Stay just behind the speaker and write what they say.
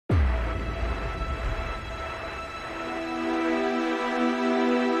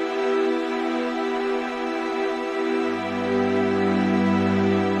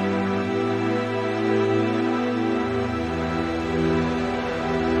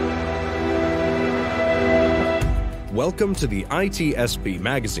Welcome to the ITSP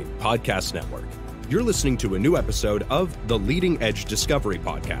Magazine Podcast Network. You're listening to a new episode of the Leading Edge Discovery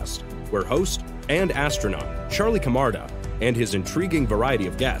Podcast, where host and astronaut Charlie Camarda and his intriguing variety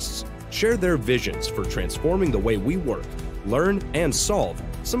of guests share their visions for transforming the way we work, learn, and solve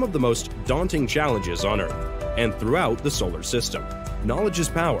some of the most daunting challenges on Earth and throughout the solar system. Knowledge is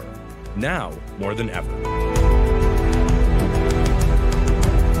power, now more than ever.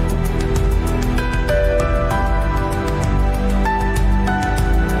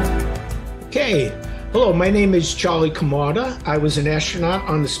 Okay, hello, my name is Charlie Camarda. I was an astronaut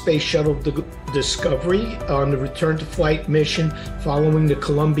on the Space Shuttle Discovery on the return to flight mission following the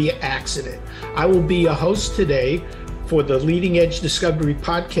Columbia accident. I will be a host today for the Leading Edge Discovery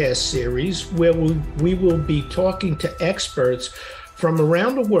podcast series, where we will be talking to experts from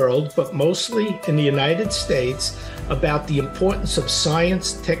around the world, but mostly in the United States, about the importance of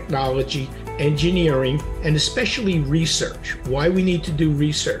science, technology, engineering, and especially research, why we need to do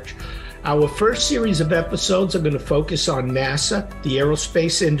research. Our first series of episodes are going to focus on NASA, the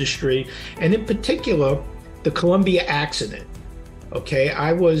aerospace industry, and in particular, the Columbia accident. Okay,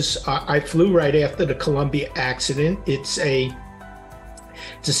 I flew right after the Columbia accident. It's a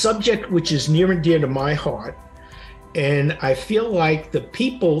subject which is near and dear to my heart. And I feel like the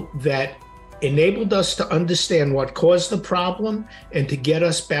people that enabled us to understand what caused the problem and to get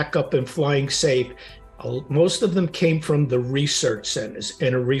us back up and flying safe, most of them came from the research centers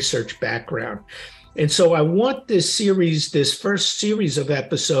and a research background. And so I want this first series of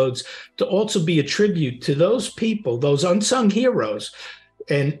episodes, to also be a tribute to those people, those unsung heroes,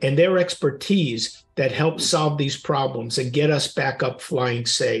 and their expertise that helped solve these problems and get us back up flying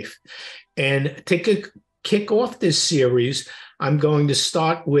safe. And to kick off this series, I'm going to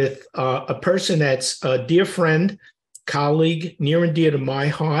start with a person that's a dear friend, colleague, near and dear to my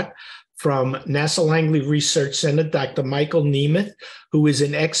heart, from NASA Langley Research Center, Dr. Michael Nemeth, who is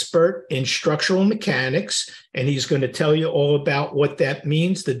an expert in structural mechanics, and he's going to tell you all about what that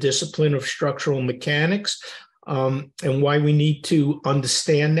means, the discipline of structural mechanics, and why we need to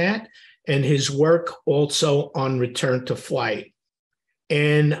understand that, and his work also on return to flight.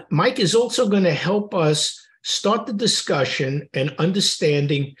 And Mike is also going to help us start the discussion and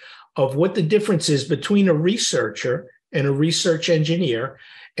understanding of what the difference is between a researcher and a research engineer,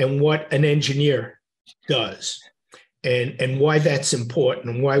 and what an engineer does, and why that's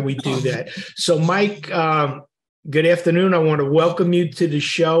important and why we do that. So, Mike, good afternoon. I want to welcome you to the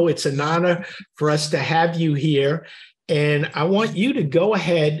show. It's an honor for us to have you here. And I want you to go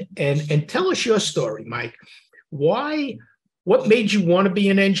ahead and tell us your story, Mike. What made you want to be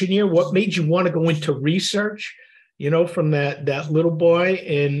an engineer? What made you want to go into research? You know, from that little boy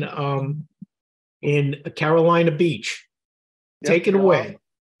in Carolina Beach. Take it away.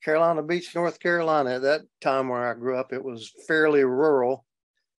 Carolina Beach, North Carolina. At that time where I grew up, it was fairly rural,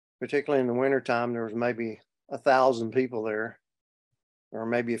 particularly in the wintertime. There was maybe 1,000 people there, or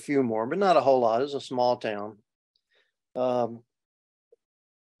maybe a few more, but not a whole lot. It was a small town.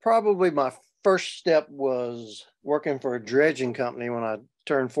 Probably my first step was working for a dredging company when I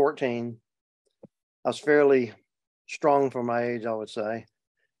turned 14. I was fairly strong for my age, I would say.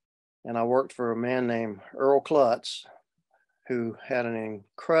 And I worked for a man named Earl Klutz, who had an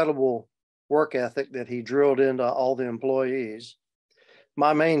incredible work ethic that he drilled into all the employees.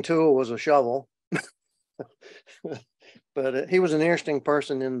 My main tool was a shovel, but he was an interesting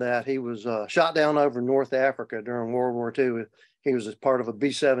person in that he was shot down over North Africa during World War II. He was part of a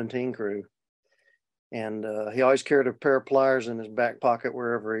B-17 crew, and he always carried a pair of pliers in his back pocket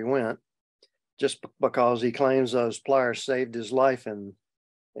wherever he went, just because he claims those pliers saved his life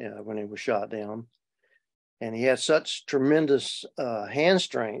when he was shot down. And he had such tremendous hand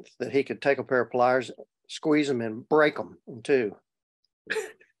strength that he could take a pair of pliers, squeeze them, and break them in two.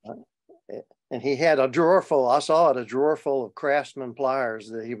 And he had a drawer full, I saw it, a drawer full of Craftsman pliers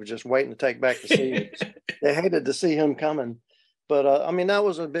that he was just waiting to take back to see. They hated to see him coming. But I mean, that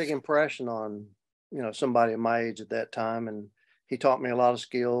was a big impression on, somebody of my age at that time. And he taught me a lot of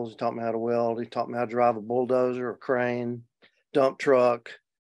skills. He taught me how to weld. He taught me how to drive a bulldozer, a crane, dump truck.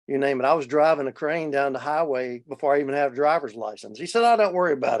 You name it. I was driving a crane down the highway before I even had a driver's license. He said, "Oh, don't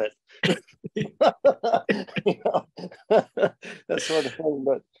worry about it." That sort of thing.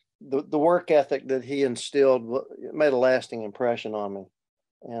 But the work ethic that he instilled made a lasting impression on me.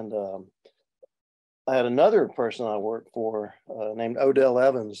 And I had another person I worked for named Odell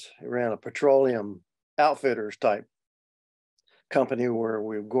Evans, who ran a petroleum outfitters type company where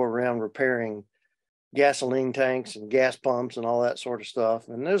we would go around repairing gasoline tanks and gas pumps and all that sort of stuff.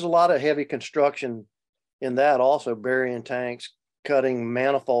 And there's a lot of heavy construction in that, also burying tanks, cutting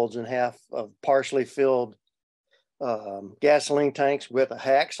manifolds in half of partially filled gasoline tanks with a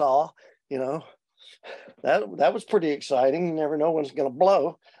hacksaw. You know, that was pretty exciting. You never know when it's going to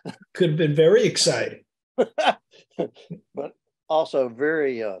blow. Could have been very exciting. But also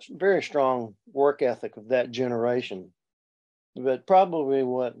very strong work ethic of that generation. But probably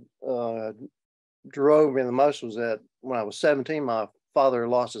what drove me the most was that when I was 17, my father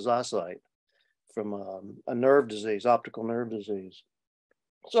lost his eyesight from a nerve disease, optical nerve disease.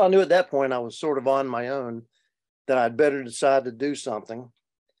 So I knew at that point I was sort of on my own, that I'd better decide to do something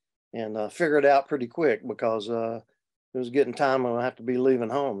and figure it out pretty quick, because it was getting time when I have to be leaving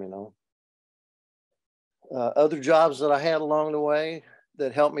home, you know. Other jobs that I had along the way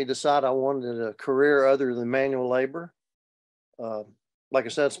that helped me decide I wanted a career other than manual labor. Like I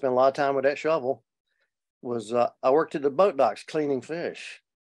said, spent a lot of time with that shovel. I worked at the boat docks cleaning fish.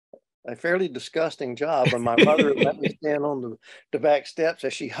 A fairly disgusting job, and my mother let me stand on the back steps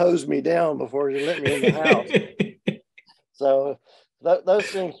as she hosed me down before she let me in the house. So those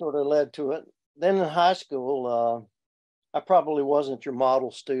things sort of led to it. Then in high school, I probably wasn't your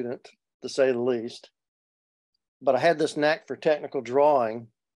model student, to say the least, but I had this knack for technical drawing.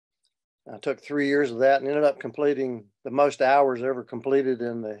 I took 3 years of that and ended up completing the most hours ever completed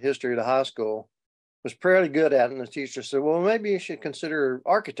in the history of the high school. Was pretty good at it, and the teacher said, well, maybe you should consider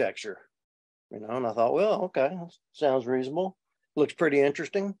architecture, you know. And I thought, well, okay, sounds reasonable, looks pretty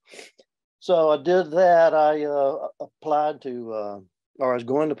interesting. So I did that. I applied to, or I was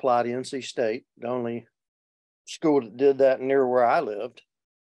going to apply to NC State, the only school that did that near where I lived.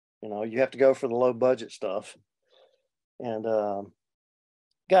 You know, you have to go for the low budget stuff. And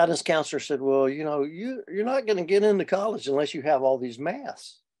guidance counselor said, well, you know, you're not going to get into college unless you have all these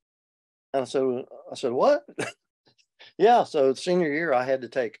maths. And I said, what? Yeah. So senior year, I had to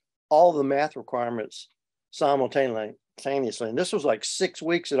take all the math requirements simultaneously. And this was like 6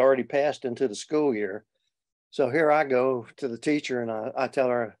 weeks had already passed into the school year. So here I go to the teacher and I tell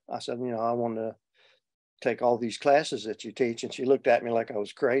her, I said, you know, I want to take all these classes that you teach. And she looked at me like I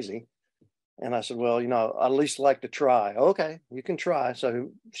was crazy. And I said, well, you know, I'd at least like to try. Okay, you can try. So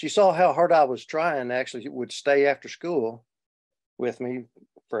she saw how hard I was trying, actually would stay after school with me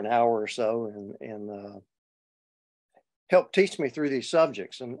for an hour or so and helped teach me through these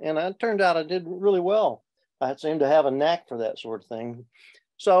subjects. And it turned out I did really well. I seemed to have a knack for that sort of thing.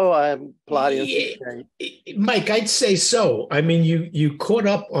 So I applied in. Mike, I'd say so. I mean, you caught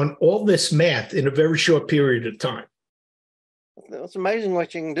up on all this math in a very short period of time. It's amazing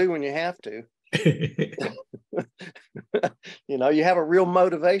what you can do when you have to. You know, you have a real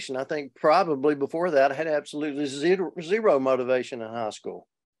motivation. I think probably before that, I had absolutely zero motivation in high school.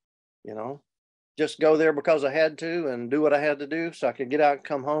 You know, just go there because I had to and do what I had to do so I could get out and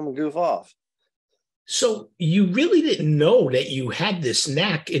come home and goof off. So you really didn't know that you had this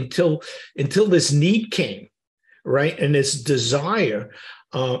knack until this need came, right? And this desire.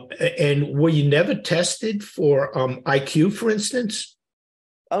 And were you never tested for IQ, for instance?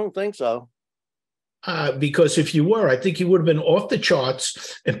 I don't think so. Because if you were, I think you would have been off the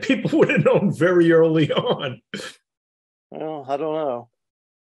charts and people would have known very early on. Well, I don't know.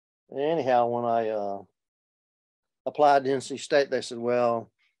 Anyhow, when I applied to NC State, they said,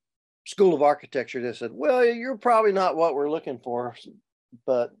 well, School of Architecture, they said, well, you're probably not what we're looking for,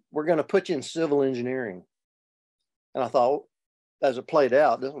 but we're going to put you in civil engineering. And I thought, as it played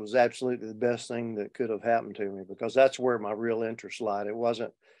out, this was absolutely the best thing that could have happened to me, because that's where my real interest lied. It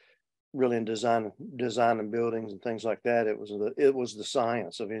wasn't really in design and buildings and things like that. It was the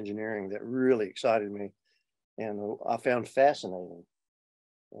science of engineering that really excited me and I found fascinating.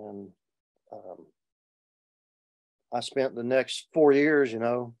 And I spent the next 4 years, you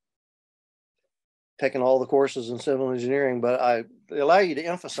know, taking all the courses in civil engineering, but they allow you to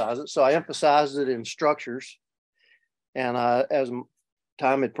emphasize it. So I emphasized it in structures. And as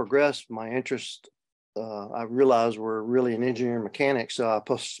time had progressed, my interest, I realized were really in engineering mechanics. So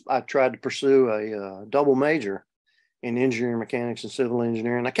I tried to pursue a double major in engineering mechanics and civil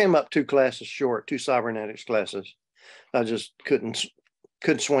engineering. I came up 2 classes short, 2 cybernetics classes. I just couldn't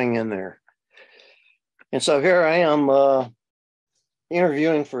swing in there. And so here I am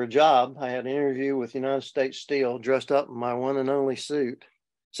interviewing for a job. I had an interview with United States Steel, dressed up in my one and only suit,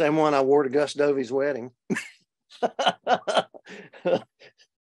 same one I wore to Gus Dovey's wedding.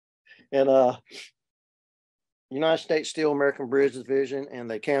 And United States Steel American Bridge Division, and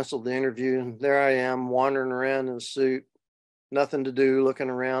they canceled the interview. And there I am wandering around in a suit, nothing to do, looking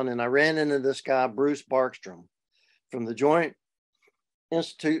around. And I ran into this guy, Bruce Barkstrom, from the Joint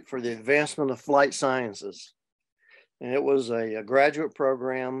Institute for the Advancement of Flight Sciences. And it was a graduate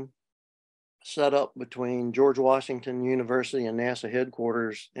program set up between George Washington University and NASA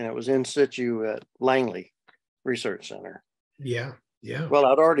headquarters. And it was in situ at Langley, Research Center. Yeah, yeah. Well,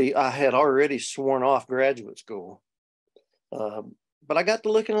 I had already sworn off graduate school, but I got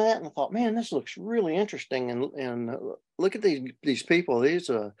to looking at that and I thought, man, this looks really interesting. And look at these people. These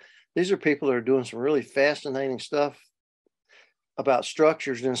are people that are doing some really fascinating stuff about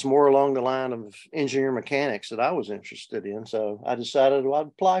structures, and it's more along the line of engineer mechanics that I was interested in. So I decided I'd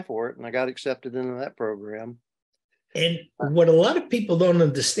apply for it, and I got accepted into that program. And what a lot of people don't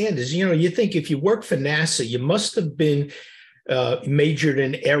understand is, you think if you work for NASA, you must have been majored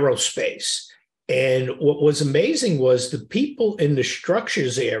in aerospace. And what was amazing was the people in the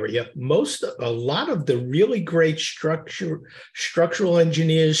structures area, a lot of the really great structural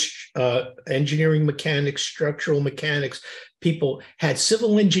engineers, engineering mechanics, structural mechanics, people had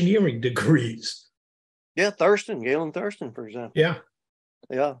civil engineering degrees. Yeah, Galen Thurston, for example. Yeah.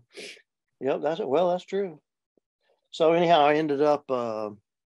 Yeah. Yep, that's true. So anyhow, I ended up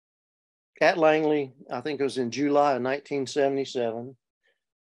at Langley, I think it was in July of 1977.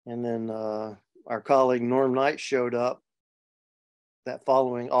 And then our colleague Norm Knight showed up that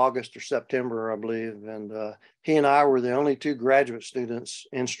following August or September, I believe. And he and I were the only two graduate students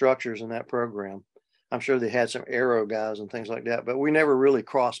in structures in that program. I'm sure they had some aero guys and things like that, but we never really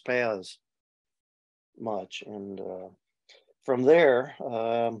crossed paths much. And from there,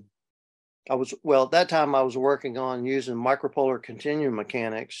 at that time I was working on using micropolar continuum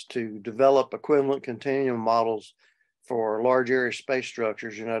mechanics to develop equivalent continuum models for large area space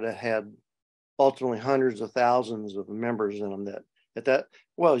structures, that had ultimately hundreds of thousands of members in them.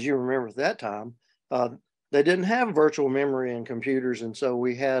 As you remember at that time, they didn't have virtual memory and computers. And so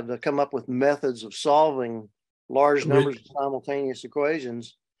we had to come up with methods of solving large numbers of simultaneous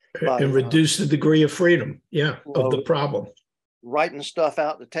equations. And reduce the degree of freedom, of the problem. Writing stuff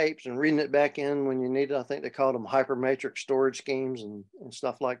out the tapes and reading it back in when you needed. I think they called them hypermatrix storage schemes and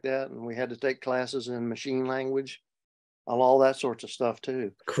stuff like that. And we had to take classes in machine language, all that sorts of stuff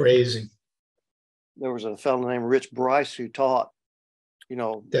too. Crazy. There was a fellow named Rich Bryce who taught,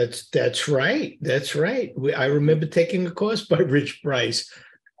 That's right. That's right. I remember taking a course by Rich Bryce.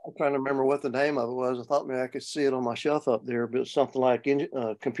 I'm trying to remember what the name of it was. I thought maybe I could see it on my shelf up there, but it's something like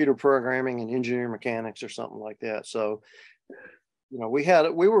computer programming and engineering mechanics or something like that. So,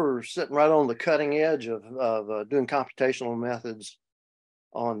 we were sitting right on the cutting edge of doing computational methods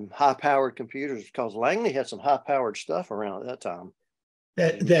on high-powered computers, because Langley had some high-powered stuff around at that time.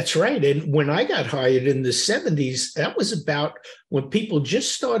 That's right. And when I got hired in the 70s, that was about when people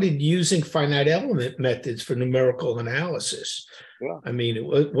just started using finite element methods for numerical analysis. Yeah. I mean,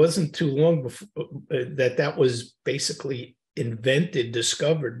 it wasn't too long before that was basically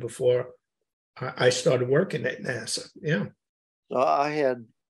discovered before I started working at NASA. Yeah. So I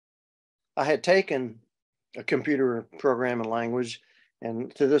had taken a computer programming language,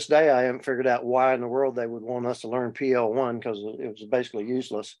 and to this day, I haven't figured out why in the world they would want us to learn PL1, because it was basically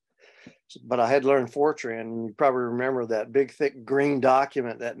useless. But I had learned Fortran, and you probably remember that big, thick green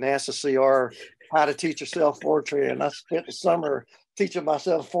document, that NASA CR, how to teach yourself Fortran. I spent the summer teaching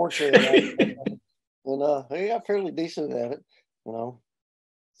myself Fortran, and I got fairly decent at it,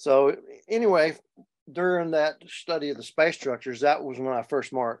 So anyway, during that study of the space structures, that was when I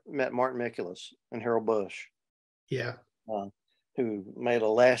first met Martin Mikulas and Harold Bush. Yeah. Who made a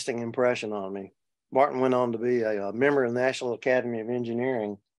lasting impression on me. Martin went on to be a member of the National Academy of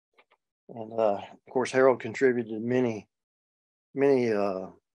Engineering. And of course, Harold contributed many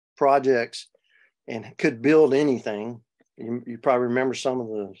projects and could build anything. You probably remember some of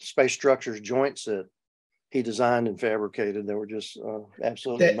the space structures joints that he designed and fabricated. They were just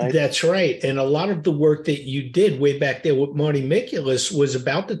absolutely amazing. That's right. And a lot of the work that you did way back there with Marty Mikulas was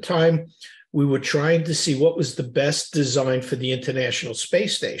about the time we were trying to see what was the best design for the International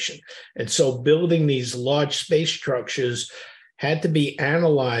Space Station. And so building these large space structures had to be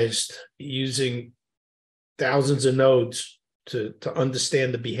analyzed using thousands of nodes to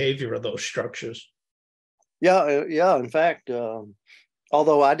understand the behavior of those structures. Yeah. In fact,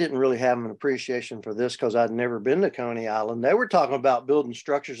 although I didn't really have an appreciation for this because I'd never been to Coney Island, they were talking about building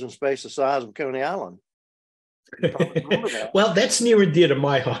structures in space the size of Coney Island. Well, that's near and dear to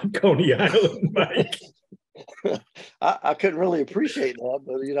my heart, Coney Island, Mike. I couldn't really appreciate that,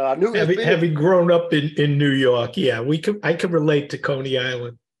 but I knew having grown up in New York, I could relate to Coney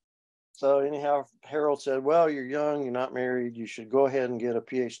Island. So anyhow, Harold said, "Well, you're young, you're not married, you should go ahead and get a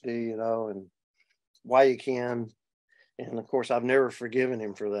Ph.D. And why you can." And of course, I've never forgiven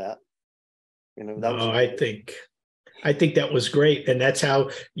him for that. I think that was great, and that's how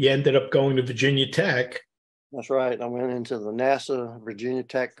you ended up going to Virginia Tech. That's right. I went into the NASA Virginia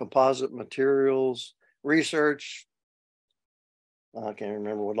Tech Composite Materials Research I can't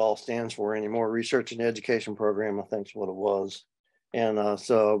remember what all stands for anymore. Research and Education Program, I think is what it was. And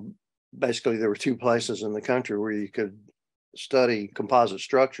so basically there were two places in the country where you could study composite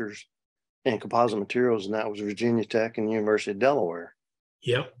structures and composite materials, and that was Virginia Tech and University of Delaware.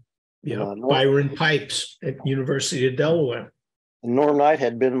 Yep. Byron Pipes at University of Delaware. And Norm Knight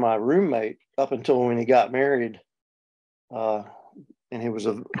had been my roommate up until when he got married. And he was,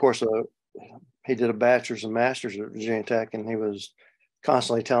 of course, he did a bachelor's and master's at Virginia Tech, and he was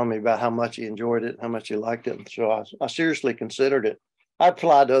constantly telling me about how much he enjoyed it, how much he liked it. And so I seriously considered it. I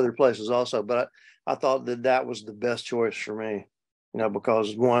applied to other places also, but I thought that was the best choice for me,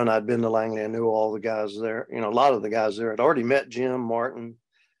 because one, I'd been to Langley. I knew all the guys there, a lot of the guys there. I'd already met Jim, Martin,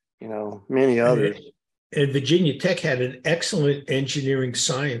 many others. And Virginia Tech had an excellent engineering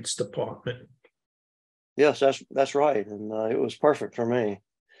science department. Yes, that's right. And it was perfect for me.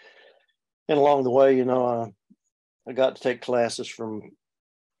 And along the way, I got to take classes from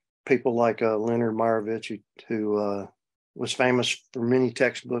people like Leonard Meyerowitz, who was famous for many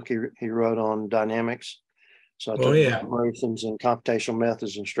textbooks he wrote on dynamics. So I took vibrations and computational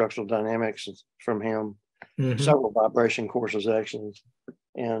methods and structural dynamics from him, several vibration courses actually.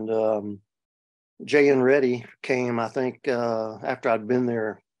 And J.N. Reddy came, I think, after I'd been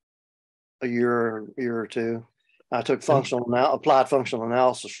there a year or two. I took applied functional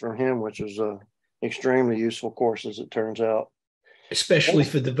analysis from him, which was extremely useful course, as it turns out. Especially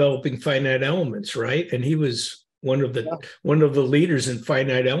for developing finite elements, right? And he was one of the leaders in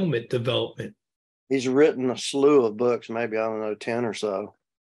finite element development. He's written a slew of books, maybe, 10 or so,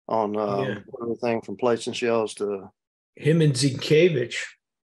 on everything from plates and shells to him and Zienkiewicz.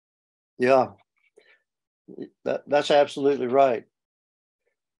 Yeah, that's absolutely right.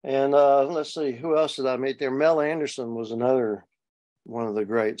 And let's see, who else did I meet there? Mel Anderson was another one of the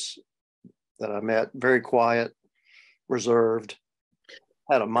greats that I met. Very quiet, reserved,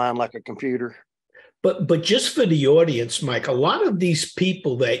 had a mind like a computer. But just for the audience, Mike, a lot of these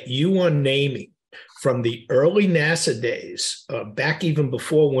people that you are naming from the early NASA days, back even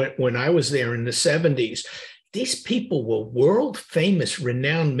before when I was there in the 70s, these people were world famous,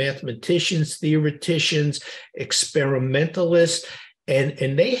 renowned mathematicians, theoreticians, experimentalists,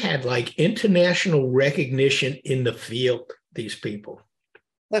 and they had like international recognition in the field, these people.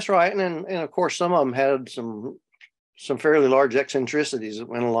 That's right. And of course, some of them had some fairly large eccentricities that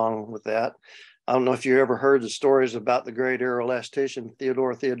went along with that. I don't know if you ever heard the stories about the great aeroelastician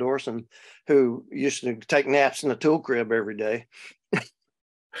Theodore Theodorson, who used to take naps in the tool crib every day.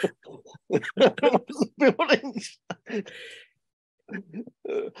 Buildings.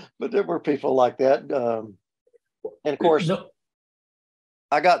 But there were people like that. And of course,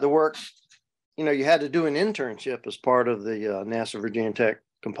 I got to work, you had to do an internship as part of the NASA Virginia Tech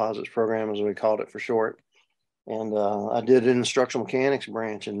Composites program, as we called it for short. And I did it in the structural mechanics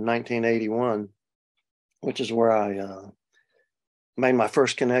branch in 1981, which is where I made my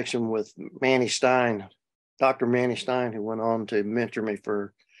first connection with Manny Stein, Dr. Manny Stein, who went on to mentor me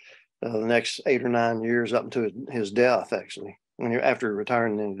for the next 8 or 9 years up until his death, actually, after he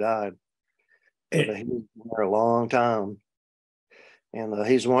retired and then he died. But he was there a long time. And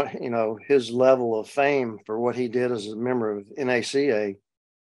he's one, his level of fame for what he did as a member of NACA,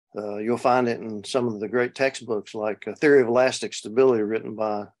 you'll find it in some of the great textbooks like Theory of Elastic Stability, written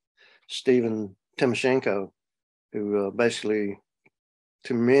by Stephen Timoshenko, who basically,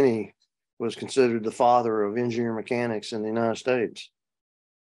 to many, was considered the father of engineering mechanics in the United States.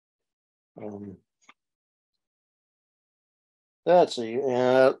 Let's see.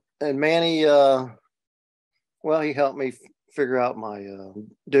 And Manny, he helped me figure out my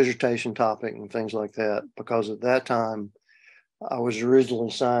dissertation topic and things like that, because at that time I was originally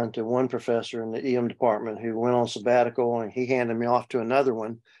assigned to one professor in the EM department who went on sabbatical, and he handed me off to another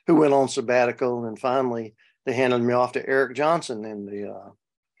one who went on sabbatical, and finally they handed me off to Eric Johnson in the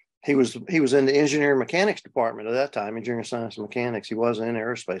he was in the engineering mechanics department at that time, engineering science and mechanics. He wasn't in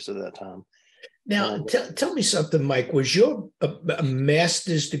aerospace at that time. Now, tell me something, Mike. Was your a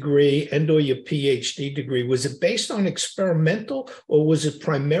master's degree and/or your Ph.D. degree, was it based on experimental, or was it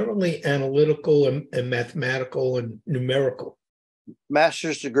primarily analytical and mathematical and numerical?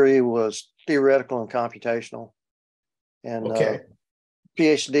 Master's degree was theoretical and computational, and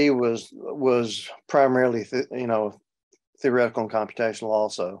Ph.D. was primarily theoretical and computational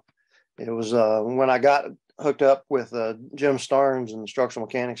also. It was when I got hooked up with Jim Starnes in the structural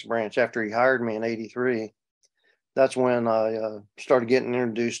mechanics branch after he hired me in '83. That's when I started getting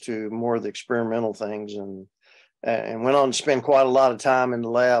introduced to more of the experimental things, and went on to spend quite a lot of time in the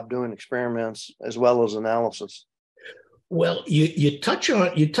lab doing experiments as well as analysis. Well, you touch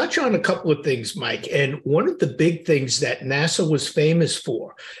on a couple of things, Mike, and one of the big things that NASA was famous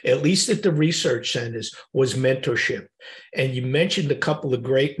for, at least at the research centers, was mentorship. And you mentioned a couple of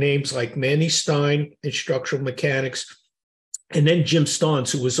great names like Manny Stein in structural mechanics, and then Jim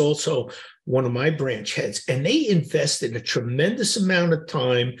Starnes, who was also one of my branch heads, and they invested a tremendous amount of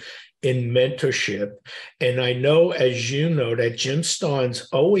time in mentorship. And I know, as you know, that Jim Starnes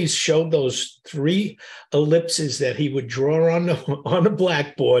always showed those three ellipses that he would draw on the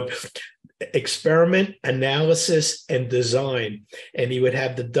blackboard: experiment, analysis, and design. And he would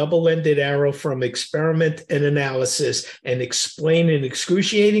have the double-ended arrow from experiment and analysis and explain in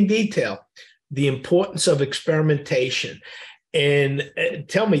excruciating detail the importance of experimentation. And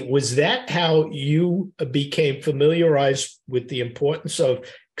tell me, was that how you became familiarized with the importance of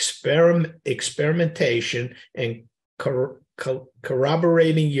experimentation and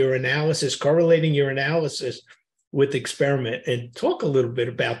corroborating your analysis, correlating your analysis with experiment? And talk a little bit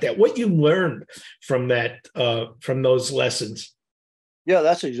about that, what you learned from that, from those lessons. Yeah,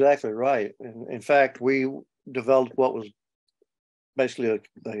 that's exactly right. In fact, we developed what was basically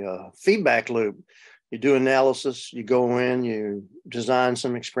a feedback loop. You do analysis, you go in, you design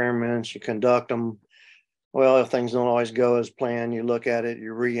some experiments, you conduct them. Well, if things don't always go as planned, you look at it,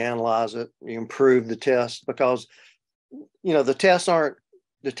 you reanalyze it, you improve the test, because the tests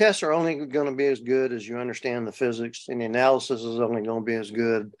are only going to be as good as you understand the physics, and the analysis is only going to be as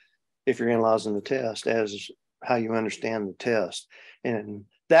good if you're analyzing the test as how you understand the test. And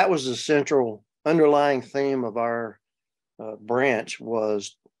that was the central underlying theme of our branch,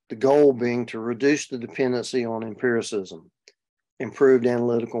 was the goal being to reduce the dependency on empiricism, improved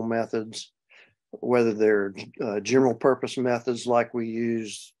analytical methods, whether they're general purpose methods like we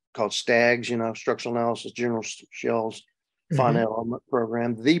use called STAGs, structural analysis, general shells, finite element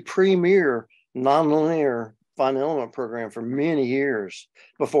program, the premier nonlinear finite element program for many years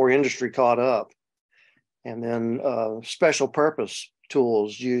before industry caught up. And then special purpose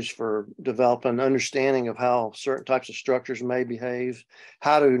tools used for developing understanding of how certain types of structures may behave,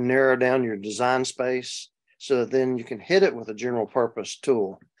 how to narrow down your design space so that then you can hit it with a general purpose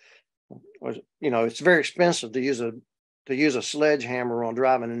tool. It's very expensive to use a sledgehammer on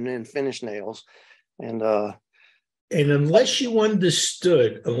driving and then finish nails. And unless you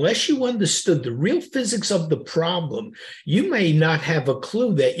understood the real physics of the problem, you may not have a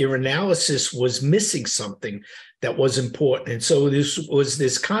clue that your analysis was missing something that was important. And so this was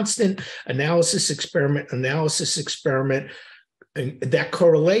this constant analysis experiment, and that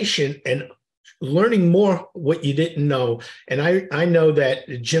correlation, and learning more what you didn't know. And I know that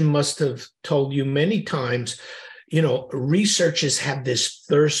Jim must have told you many times, researchers have this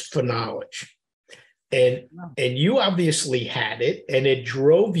thirst for knowledge. And you obviously had it, and it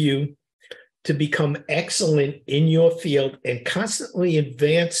drove you to become excellent in your field and constantly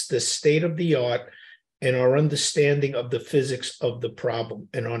advance the state of the art and our understanding of the physics of the problem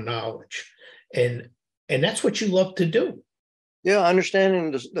and our knowledge. And that's what you love to do. Yeah,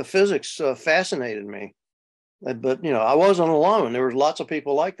 understanding the physics fascinated me. But, I wasn't alone. There was lots of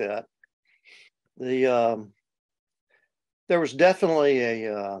people like that. There was definitely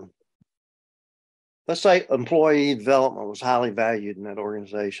let's say employee development was highly valued in that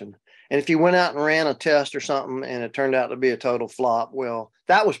organization. And if you went out and ran a test or something and it turned out to be a total flop, well,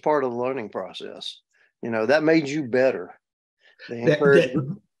 that was part of the learning process. That made you better.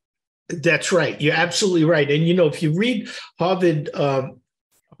 That's right. You're absolutely right. And, if you read Harvard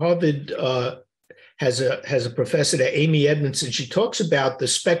has a professor there, Amy Edmondson. She talks about the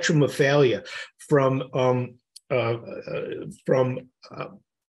spectrum of failure from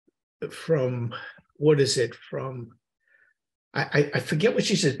what is it? I forget what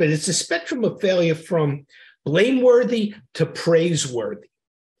she says, but it's a spectrum of failure from blameworthy to praiseworthy,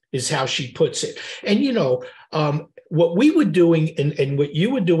 is how she puts it. And, what we were doing and what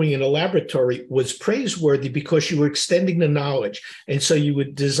you were doing in a laboratory was praiseworthy because you were extending the knowledge. And so you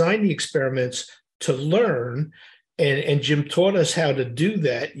would design the experiments to learn. And Jim taught us how to do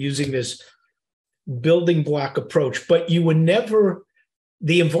that using this building block approach. But you were never,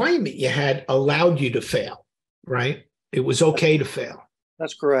 the environment you had allowed you to fail, right? It was okay to fail.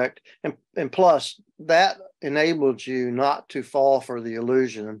 That's correct. And plus, that enabled you not to fall for the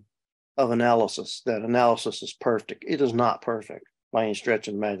illusion of analysis, that analysis is perfect. It is not perfect by any stretch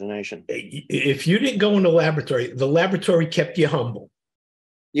of imagination. If you didn't go in the laboratory kept you humble.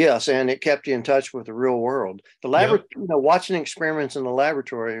 Yes, and it kept you in touch with the real world. The laboratory, watching experiments in the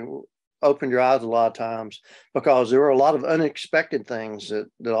laboratory opened your eyes a lot of times, because there were a lot of unexpected things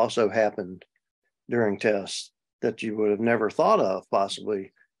that also happened during tests that you would have never thought of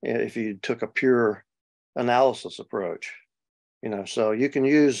possibly if you took a pure analysis approach. So you can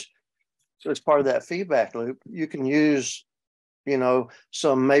use, so it's part of that feedback loop. You can use,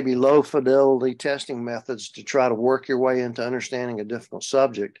 some maybe low fidelity testing methods to try to work your way into understanding a difficult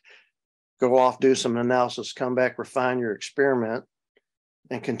subject. Go off, do some analysis, come back, refine your experiment,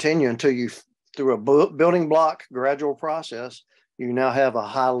 and continue until you, through a building block gradual process, you now have a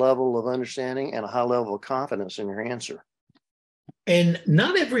high level of understanding and a high level of confidence in your answer. And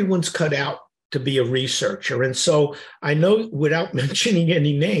not everyone's cut out to be a researcher. And so I know, without mentioning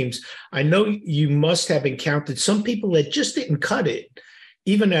any names, I know you must have encountered some people that just didn't cut it,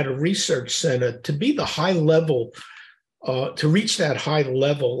 even at a research center, to be the high level, to reach that high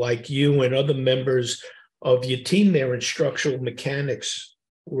level like you and other members of your team there in structural mechanics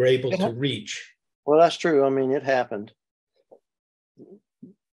were able to reach. Well, that's true. I mean, it happened.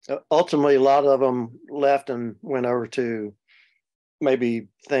 Ultimately, a lot of them left and went over to maybe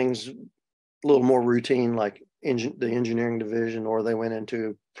things a little more routine, like the engineering division, or they went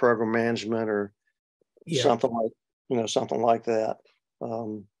into program management or something like that.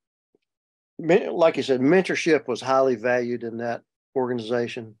 Like you said, mentorship was highly valued in that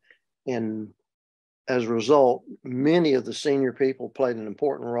organization. And as a result, many of the senior people played an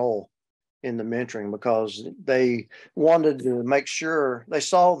important role in the mentoring because they wanted to make sure they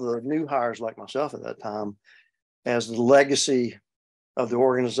saw the new hires like myself at that time as the legacy of the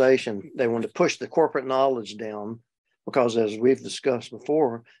organization. They wanted to push the corporate knowledge down because, as we've discussed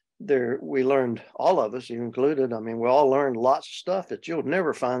before, we learned, all of us, you included, I mean, we all learned lots of stuff that you'll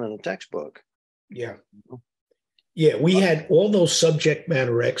never find in a textbook. Yeah. Yeah, we had all those subject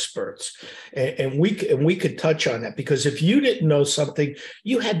matter experts, and we could touch on that, because if you didn't know something,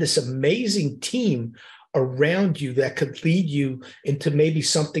 you had this amazing team around you that could lead you into maybe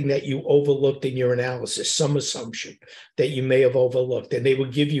something that you overlooked in your analysis, some assumption that you may have overlooked, and they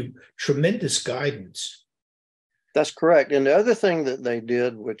would give you tremendous guidance. That's correct. And the other thing that they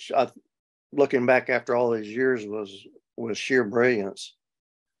did, which looking back after all these years was sheer brilliance,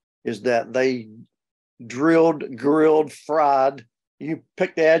 is that they drilled, grilled, fried, you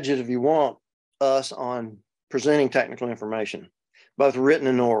pick the adjective you want, us on presenting technical information, both written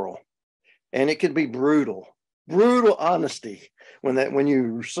and oral. And it could be brutal honesty. When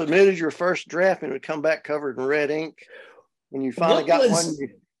you submitted your first draft and it would come back covered in red ink, when you finally got one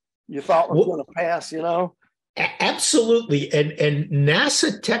you thought was going to pass, Absolutely. And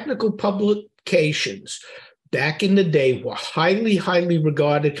NASA technical publications back in the day were highly, highly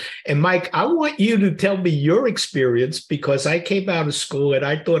regarded. And Mike, I want you to tell me your experience, because I came out of school and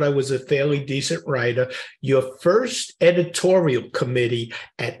I thought I was a fairly decent writer. Your first editorial committee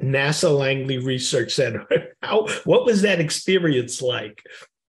at NASA Langley Research Center. What was that experience like?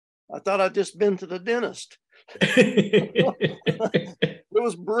 I thought I'd just been to the dentist. It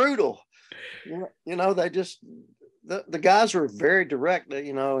was brutal. They just, the guys were very direct,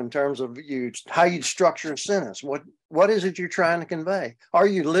 in terms of how you'd structure a sentence. What is it you're trying to convey? Are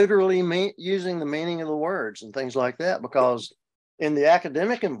you literally using the meaning of the words and things like that? Because in the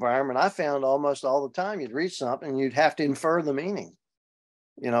academic environment, I found almost all the time you'd read something and you'd have to infer the meaning,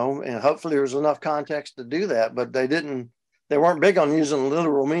 and hopefully there was enough context to do that, but they weren't big on using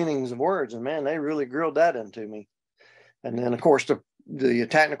literal meanings of words. And man, they really grilled that into me. And then, of course, the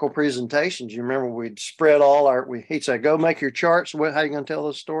technical presentations, you remember we'd spread he'd say, go make your charts. How are you going to tell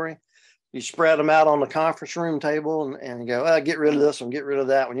this story? You spread them out on the conference room table and go, get rid of this one, get rid of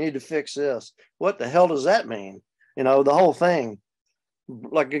that one. You need to fix this. What the hell does that mean? The whole thing,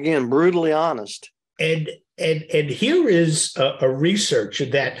 like, again, brutally honest. And here is a researcher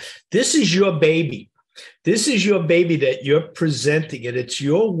that this is your baby. This is your baby that you're presenting, and it's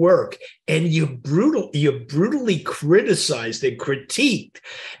your work, and you're brutally criticized and critiqued.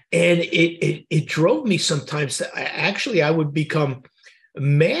 And it drove me sometimes that I would become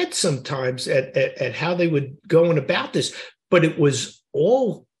mad sometimes at how they would go about this. But it was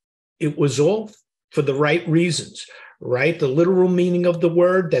all for the right reasons. Right? The literal meaning of the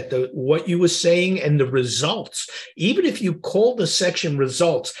word, what you were saying, and the results. Even if you called the section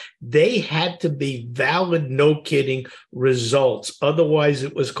results, they had to be valid, no kidding results. Otherwise,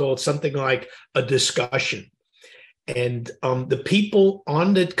 it was called something like a discussion. And the people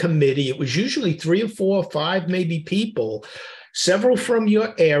on the committee, it was usually 3 or 4 or 5 maybe people, several from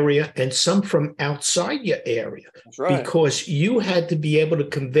your area and some from outside your area. That's right. Because you had to be able to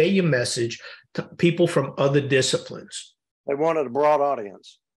convey your message to people from other disciplines. They wanted a broad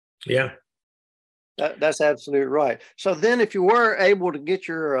audience. Yeah. That's absolutely right. So then if you were able to get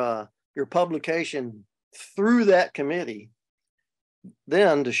your publication through that committee,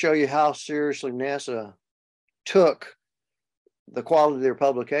 then to show you how seriously NASA took the quality of their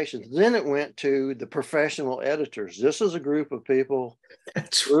publications. Then it went to the professional editors. This is a group of people,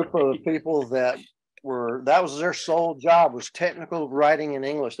 that was their sole job, was technical writing in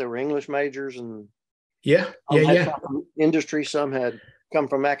English. They were English majors, and come from industry. Some had come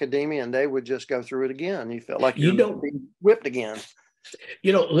from academia, and they would just go through it again. You felt like you're being whipped again.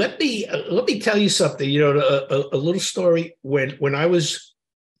 Let me tell you something. A little story. When I was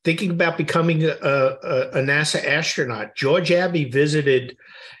thinking about becoming a NASA astronaut, George Abbey visited,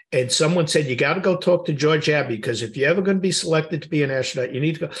 and someone said, you got to go talk to George Abbey, because if you're ever going to be selected to be an astronaut, you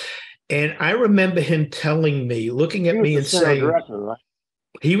need to go. And I remember him telling me, looking at me and saying, right?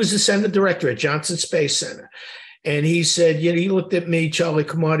 He was the center director at Johnson Space Center. And he said, he looked at me, Charlie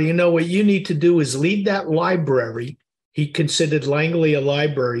Camarda, what you need to do is leave that library. He considered Langley a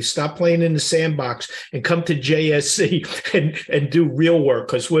library. Stop playing in the sandbox and come to JSC and do real work,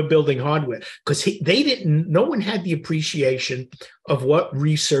 because we're building hardware. Because no one had the appreciation of what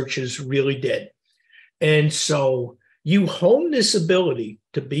researchers really did. And so you hone this ability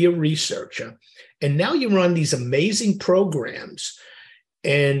to be a researcher, and now you run these amazing programs,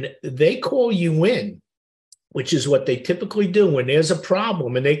 and they call you in, which is what they typically do when there's a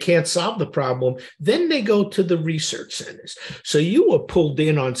problem and they can't solve the problem. Then they go to the research centers. So you were pulled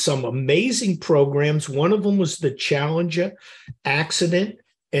in on some amazing programs. One of them was the Challenger accident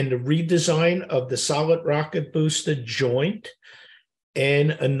and the redesign of the solid rocket booster joint.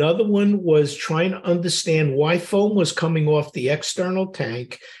 And another one was trying to understand why foam was coming off the external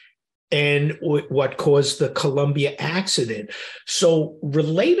tank and what caused the Columbia accident. So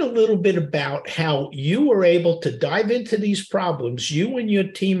relate a little bit about how you were able to dive into these problems. You and your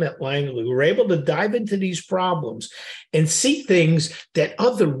team at Langley were able to dive into these problems and see things that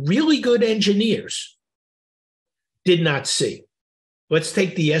other really good engineers did not see. Let's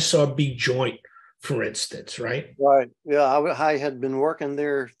take the SRB joint, for instance, right? Right. Yeah, I had been working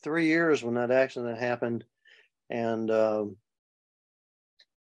there 3 years when that accident happened. And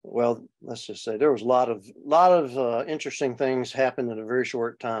well, let's just say there was a lot of interesting things happened in a very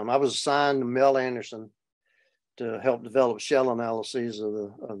short time. I was assigned to Mel Anderson to help develop shell analyses of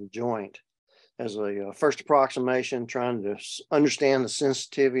the joint as a first approximation, trying to understand the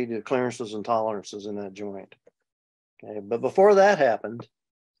sensitivity to clearances and tolerances in that joint. Okay, but before that happened,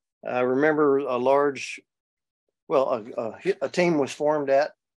 I remember a team was formed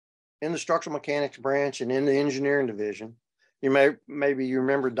in the structural mechanics branch and in the engineering division. Maybe you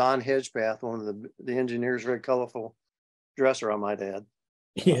remember Don Hedgepath, one of the engineers, very colorful dresser, I might add.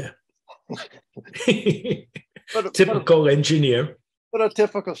 Yeah. Typical engineer. But a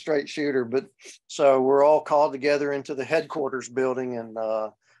typical straight shooter. But so we're all called together into the headquarters building, and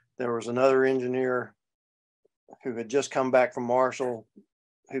there was another engineer who had just come back from Marshall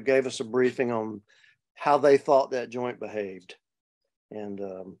who gave us a briefing on how they thought that joint behaved. And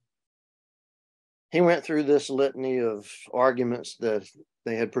he went through this litany of arguments that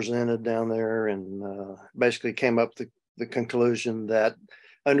they had presented down there, and basically came up to the conclusion that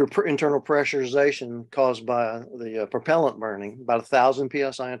under internal pressurization caused by the propellant burning, about 1,000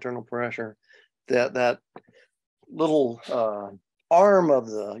 psi internal pressure, that little arm of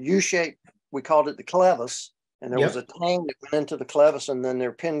the U-shape, we called it the clevis, and there was a tang that went into the clevis, and then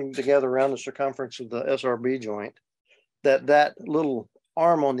they're pinned together around the circumference of the SRB joint, that little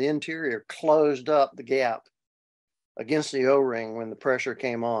arm on the interior closed up the gap against the O-ring when the pressure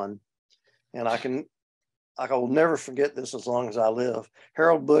came on. And I will never forget this as long as I live.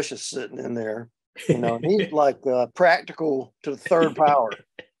 Harold Bush is sitting in there, he's like practical to the third power.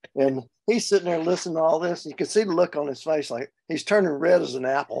 And he's sitting there listening to all this. You can see the look on his face, like he's turning red as an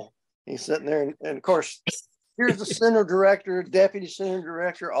apple. He's sitting there. And of course, here's the center director, deputy center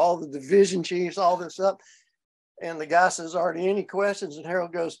director, all the division chiefs, all this up. And the guy says, are there any questions? And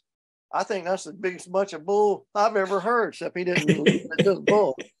Harold goes, I think that's the biggest bunch of bull I've ever heard, except he didn't believe it's just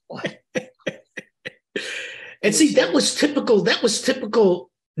bull. And see, that was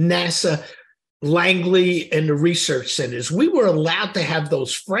typical NASA, Langley, and the research centers. We were allowed to have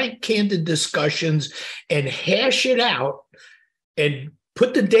those frank, candid discussions and hash it out and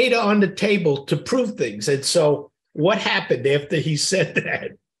put the data on the table to prove things. And so what happened after he said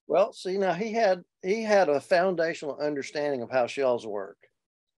that? Well, see, now he had a foundational understanding of how shells work.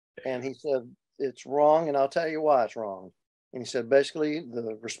 And he said, it's wrong, and I'll tell you why it's wrong. And he said, basically,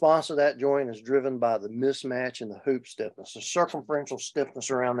 the response to that joint is driven by the mismatch in the hoop stiffness, the circumferential stiffness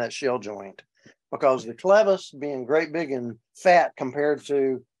around that shell joint. Because the clevis, being great big and fat compared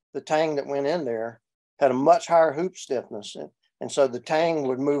to the tang that went in there, had a much higher hoop stiffness. And so the tang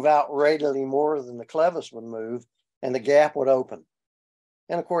would move out radially more than the clevis would move, and the gap would open.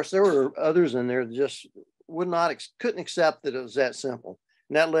 And of course, there were others in there that just couldn't accept that it was that simple.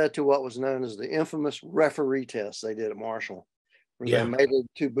 And that led to what was known as the infamous referee test they did at Marshall, where they made it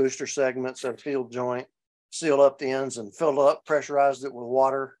 2 booster segments of field joint, sealed up the ends and filled up, pressurized it with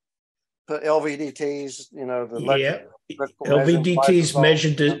water, put LVDTs, the LVDTs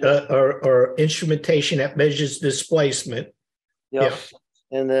measured or instrumentation that measures displacement. Yep.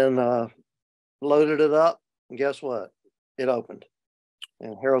 Yeah. And then loaded it up, and guess what? It opened.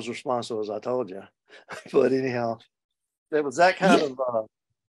 And Harold's response was, "I told you." But anyhow, it was that kind of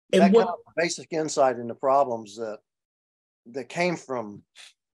kind of basic insight into problems that came from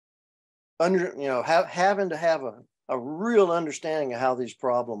having to have a real understanding of how these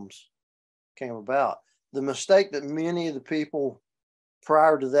problems came about. The mistake that many of the people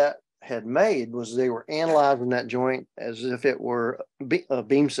prior to that had made was they were analyzing that joint as if it were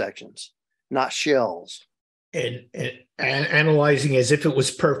beam sections, not shells. And analyzing as if it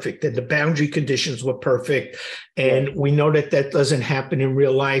was perfect and the boundary conditions were perfect. And we know that doesn't happen in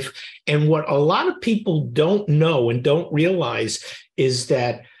real life. And what a lot of people don't know and don't realize is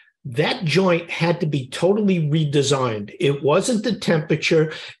that joint had to be totally redesigned. It wasn't the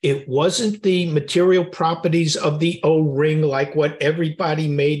temperature. It wasn't the material properties of the O-ring, like what everybody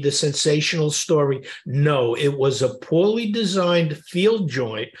made the sensational story. No, it was a poorly designed field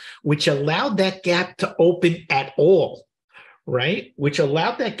joint, which allowed that gap to open at all, right? Which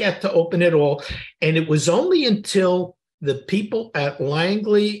allowed that gap to open at all. And it was only until the people at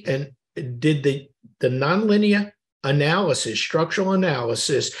Langley and did the nonlinear analysis, structural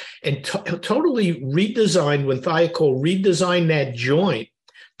analysis, and totally redesigned, when Thiokol redesigned that joint,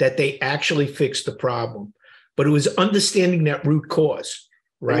 that they actually fixed the problem. But it was understanding that root cause,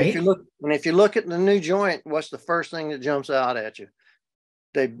 right? And if you look at the new joint, what's the first thing that jumps out at you?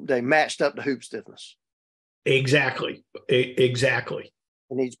 They matched up the hoop stiffness. Exactly.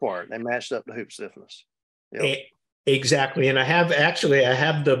 In each part, they matched up the hoop stiffness. Yep. Exactly. And I have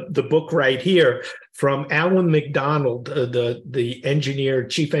the book right here from Alan McDonald, the engineer,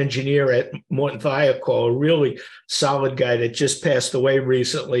 chief engineer at Morton Thiokol, a really solid guy that just passed away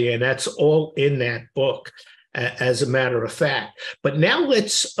recently. And that's all in that book, as a matter of fact. But now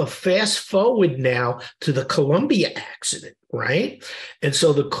let's fast forward now to the Columbia accident, right? And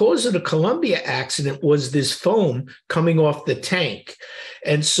so the cause of the Columbia accident was this foam coming off the tank.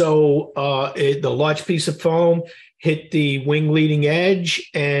 And so the large piece of foam hit the wing leading edge,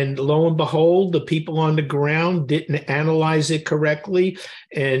 and lo and behold, the people on the ground didn't analyze it correctly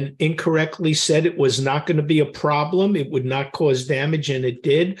and incorrectly said it was not going to be a problem. It would not cause damage, and it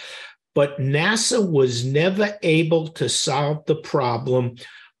did. But NASA was never able to solve the problem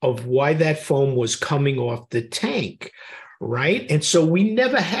of why that foam was coming off the tank, right? And so we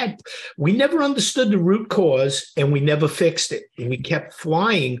never understood the root cause, and we never fixed it. And we kept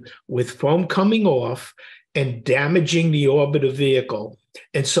flying with foam coming off and damaging the orbiter vehicle.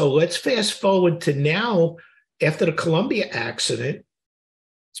 And so let's fast forward to now, after the Columbia accident,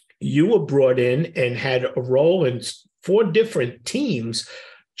 you were brought in and had a role in 4 different teams,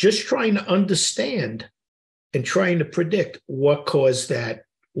 just trying to understand and trying to predict what caused that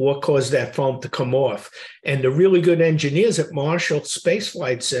foam to come off. And the really good engineers at Marshall Space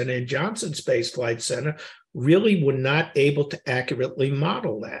Flight Center and Johnson Space Flight Center really were not able to accurately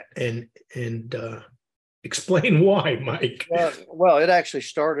model that. And explain why, Mike. Well, it actually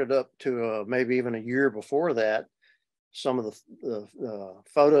started up to maybe even a year before that. Some of the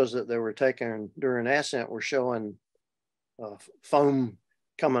photos that they were taking during ascent were showing foam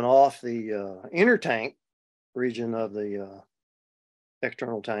coming off the inner tank region of the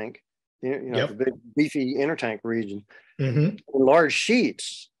external tank, the big beefy inner tank region, in large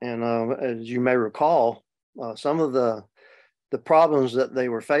sheets. And as you may recall, some of the problems that they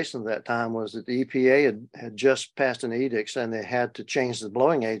were facing at that time was that the EPA had just passed an edict saying they had to change the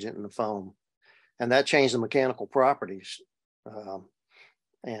blowing agent in the foam, and that changed the mechanical properties.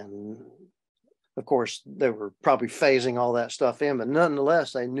 And of course, they were probably phasing all that stuff in, but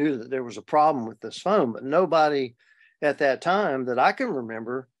nonetheless, they knew that there was a problem with this foam. But nobody at that time that I can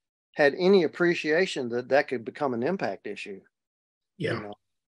remember had any appreciation that could become an impact issue. Yeah.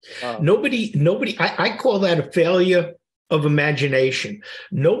 Nobody, I call that a failure of imagination.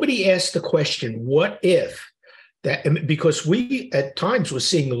 Nobody asked the question, what if that, because we at times were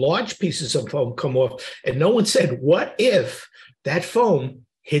seeing large pieces of foam come off, and no one said, what if that foam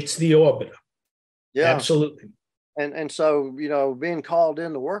hits the orbiter? Yeah, absolutely. And so, being called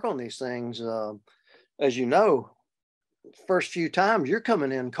in to work on these things, as you know, first few times you're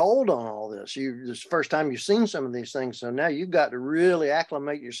coming in cold on all this. This is the first time you've seen some of these things. So now you've got to really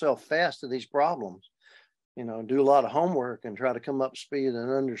acclimate yourself fast to these problems. do a lot of homework and try to come up to speed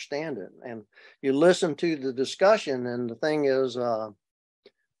and understand it. And you listen to the discussion, and the thing is,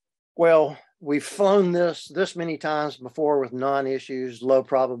 well, we've flown this many times before with non-issues, low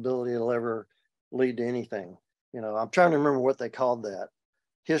probability it'll ever lead to anything. I'm trying to remember what they called that.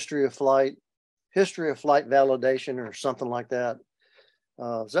 History of flight validation or something like that.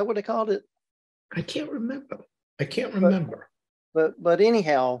 Is that what they called it? I can't remember. But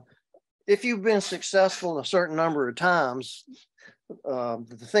anyhow, if you've been successful a certain number of times,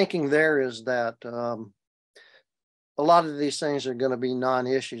 the thinking there is that a lot of these things are going to be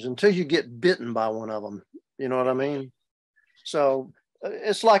non-issues until you get bitten by one of them. You know what I mean? So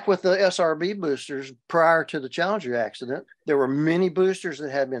it's like with the SRB boosters prior to the Challenger accident. There were many boosters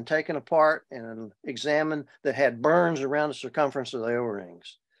that had been taken apart and examined that had burns around the circumference of the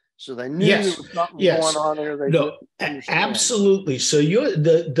O-rings. So they knew there was something going on there. Absolutely. So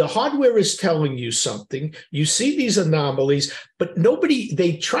the hardware is telling you something. You see these anomalies, but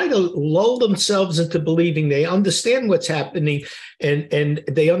they try to lull themselves into believing they understand what's happening and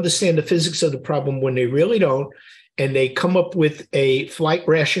they understand the physics of the problem when they really don't. And they come up with a flight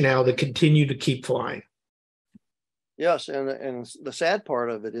rationale to continue to keep flying. Yes, and the sad part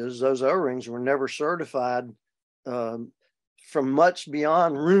of it is those O-rings were never certified from much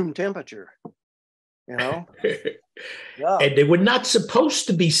beyond room temperature, Yeah. And they were not supposed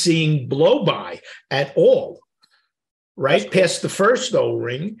to be seeing blow by at all, right? Past the first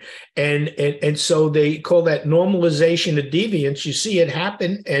O-ring. And so they call that normalization of deviance. You see it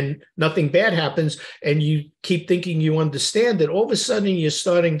happen and nothing bad happens, and you keep thinking you understand it. All of a sudden, you're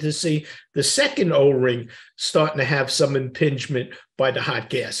starting to see the second O-ring starting to have some impingement by the hot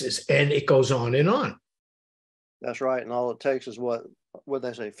gases, and it goes on and on. That's right. And all it takes is what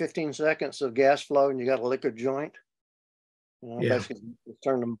they say, 15 seconds of gas flow, and you got a liquid joint. Basically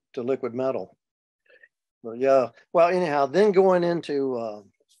turn them to liquid metal. But yeah. Well, anyhow, then going into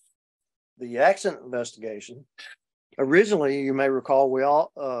the accident investigation, originally, you may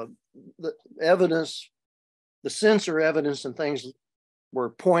recall, the evidence, the sensor evidence and things were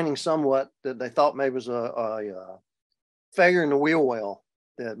pointing somewhat that they thought maybe was a failure in the wheel well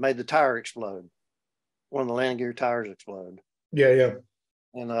that made the tire explode. One of the landing gear tires explode. Yeah.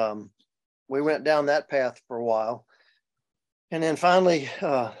 And we went down that path for a while. And then finally,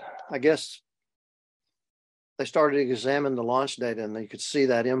 I guess they started to examine the launch data, and they could see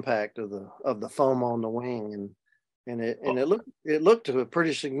that impact of the foam on the wing. And it looked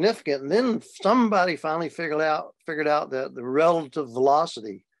pretty significant. And then somebody finally figured out that the relative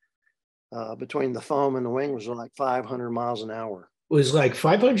velocity between the foam and the wing was like 500 miles an hour. Was like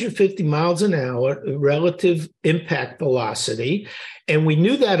 550 miles an hour relative impact velocity. And we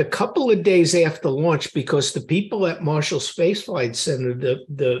knew that a couple of days after launch because the people at Marshall Space Flight Center,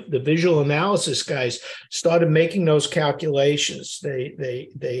 the visual analysis guys, started making those calculations.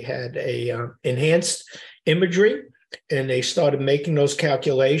 They had a enhanced imagery, and they started making those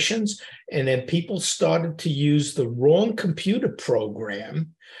calculations. And then people started to use the wrong computer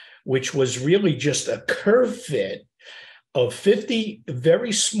program, which was really just a curve fit of 50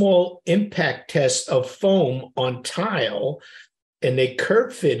 very small impact tests of foam on tile, and they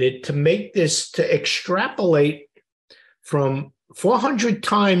curve fitted to make this, to extrapolate from 400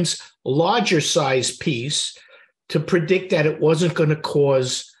 times larger size piece to predict that it wasn't going to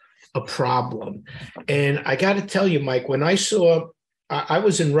cause a problem. And I got to tell you, Mike, when I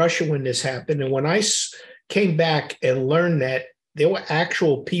was in Russia when this happened, and when I came back and learned that there were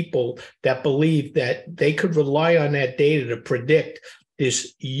actual people that believed that they could rely on that data to predict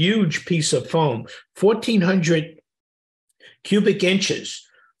this huge piece of foam, 1,400 cubic inches,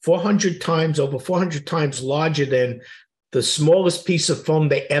 400 times larger than the smallest piece of foam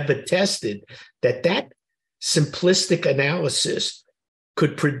they ever tested, that simplistic analysis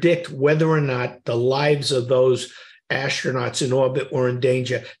could predict whether or not the lives of those astronauts in orbit were in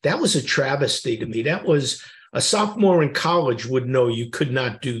danger. That was a travesty to me. That was a sophomore in college would know you could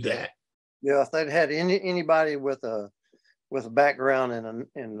not do that. Yeah, if they'd had anybody with a background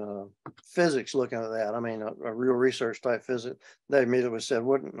in physics looking at that, I mean, a real research type physics, they immediately said,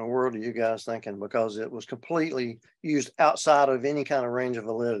 "What in the world are you guys thinking?" Because it was completely used outside of any kind of range of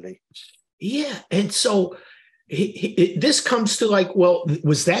validity. Yeah, and so this comes to like, well,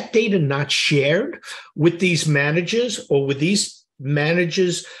 was that data not shared with these managers, or were these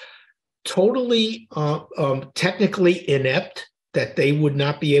managers totally technically inept that they would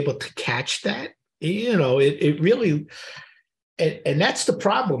not be able to catch that? It really, and that's the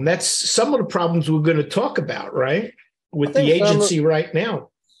problem. That's some of the problems we're going to talk about, right, with the agency right now.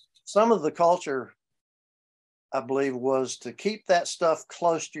 Some of the culture I believe, was to keep that stuff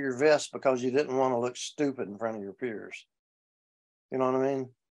close to your vest because you didn't want to look stupid in front of your peers. You know what I mean?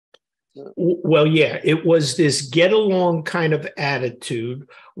 Well, yeah, it was this get along kind of attitude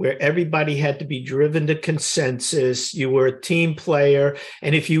where everybody had to be driven to consensus. You were a team player.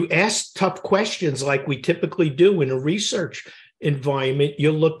 And if you asked tough questions like we typically do in a research environment,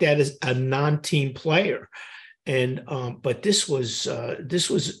 you're looked at as a non-team player. And but this was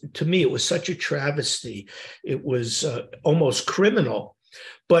to me, it was such a travesty. It was almost criminal.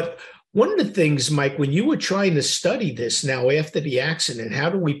 But one of the things, Mike, when you were trying to study this now after the accident, how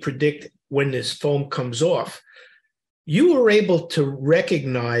do we predict when this foam comes off? You were able to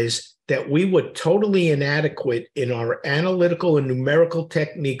recognize that we were totally inadequate in our analytical and numerical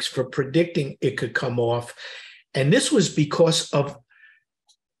techniques for predicting it could come off. And this was because of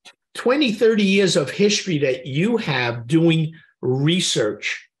 20, 30 years of history that you have doing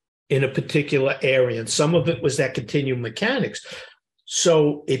research in a particular area. And some of it was that continuum mechanics.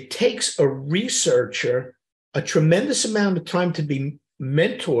 So it takes a researcher a tremendous amount of time to be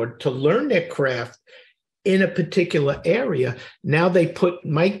mentored to learn their craft in a particular area. Now they put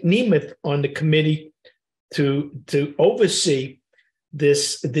Mike Nemeth on the committee to oversee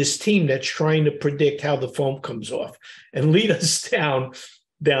this team that's trying to predict how the foam comes off and lead us down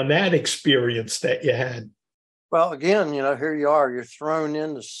that experience that you had. Well, again, here you are, you're thrown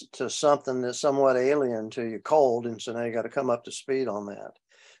into something that's somewhat alien to you, cold. And so now you got to come up to speed on that.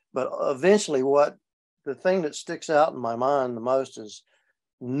 But eventually the thing that sticks out in my mind the most is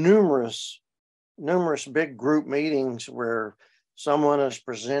numerous big group meetings where someone is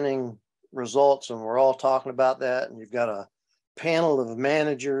presenting results and we're all talking about that. And you've got a panel of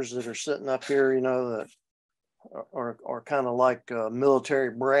managers that are sitting up here, that are kind of like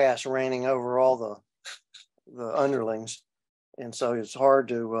military brass reigning over all the underlings. And so it's hard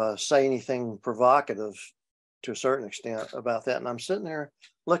to say anything provocative to a certain extent about that. And I'm sitting there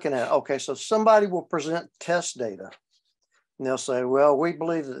looking at, okay, so somebody will present test data and they'll say, well, we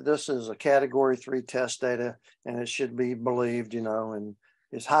believe that this is a category 3 test data and it should be believed, and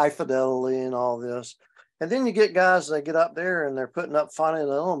it's high fidelity and all this. And then you get guys that get up there and they're putting up finite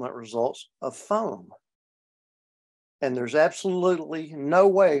element results of foam. And there's absolutely no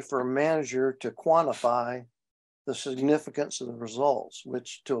way for a manager to quantify the significance of the results,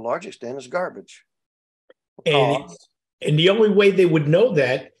 which to a large extent is garbage. And the only way they would know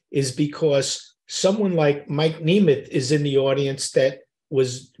that is because someone like Mike Nemeth is in the audience that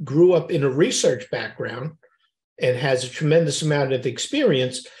grew up in a research background and has a tremendous amount of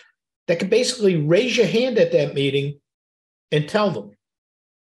experience that could basically raise your hand at that meeting and tell them.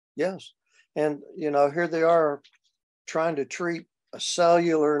 Yes. And, here they are trying to treat a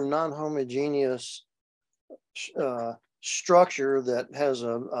cellular, non-homogeneous structure that has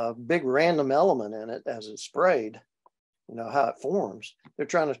a big random element in it as it's sprayed, how it forms. They're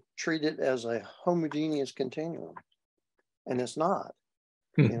trying to treat it as a homogeneous continuum, and it's not.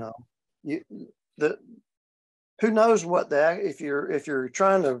 Who knows what that, if you're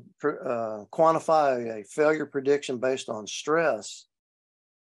trying to quantify a failure prediction based on stress,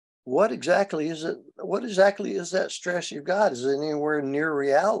 what exactly is it? What exactly is that stress you've got? Is it anywhere near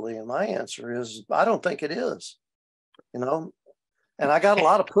reality? And my answer is, I don't think it is, and I got a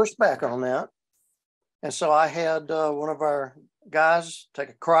lot of pushback on that. And so I had one of our guys take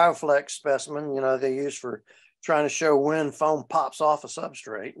a cryoflex specimen, they use for trying to show when foam pops off a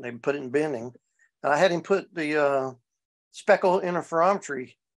substrate, and they put it in bending. And I had him put the speckle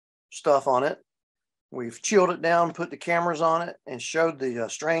interferometry stuff on it. We've chilled it down, put the cameras on it, and showed the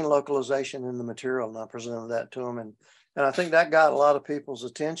strain localization in the material. And I presented that to him. And I think that got a lot of people's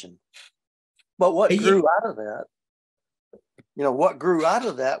attention. But what grew out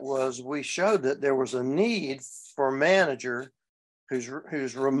of that, was we showed that there was a need for a manager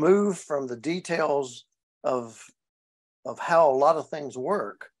who's removed from the details of how a lot of things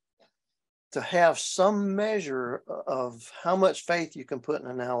work, to have some measure of how much faith you can put in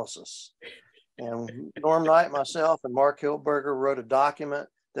analysis. And Norm Knight, myself, and Mark Hilberger wrote a document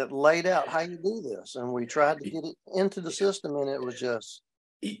that laid out how you do this. And we tried to get it into the system, and it was just...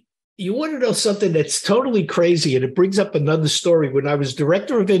 You want to know something that's totally crazy, and it brings up another story. When I was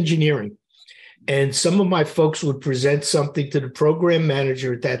director of engineering, and some of my folks would present something to the program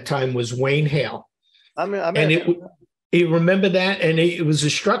manager at that time was Wayne Hale. You remember that? And it was a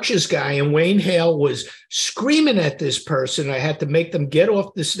structures guy, and Wayne Hale was screaming at this person. I had to make them get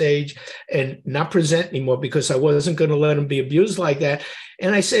off the stage and not present anymore because I wasn't going to let them be abused like that.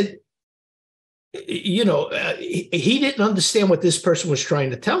 And I said, he didn't understand what this person was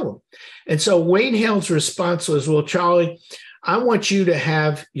trying to tell him. And so Wayne Hale's response was, well, Charlie, I want you to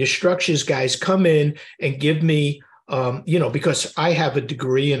have your structures guys come in and give me, because I have a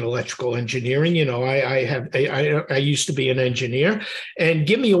degree in electrical engineering. I used to be an engineer, and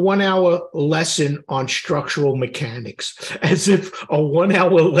give me a 1 hour lesson on structural mechanics, as if a 1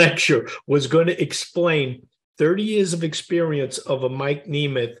 hour lecture was going to explain 30 years of experience of a Mike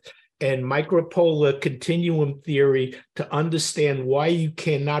Nemeth and micropolar continuum theory to understand why you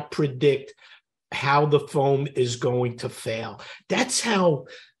cannot predict how the foam is going to fail. That's how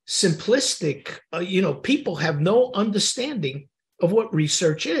simplistic, people have no understanding of what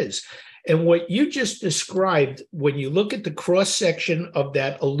research is. And what you just described, when you look at the cross section of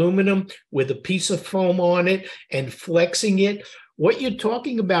that aluminum with a piece of foam on it and flexing it, what you're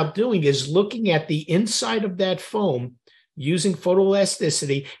talking about doing is looking at the inside of that foam using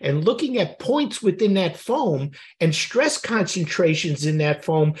photoelasticity and looking at points within that foam and stress concentrations in that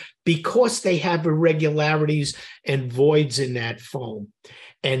foam because they have irregularities and voids in that foam.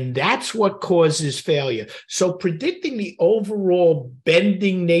 And that's what causes failure. So predicting the overall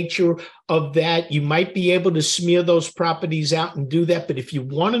bending nature of that, you might be able to smear those properties out and do that. But if you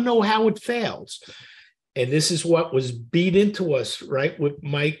want to know how it fails, and this is what was beat into us, right, with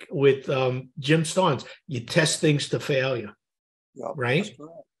Jim Starnes, you test things to failure, Yep, right? That's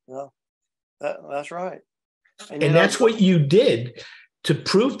correct. Yeah, that's right. And that's what you did to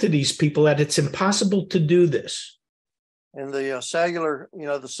prove to these people that it's impossible to do this. And the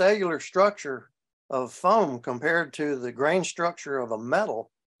cellular structure of foam compared to the grain structure of a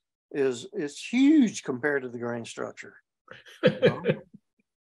metal is huge compared to the grain structure. So,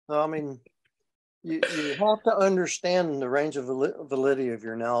 I mean, you have to understand the range of validity of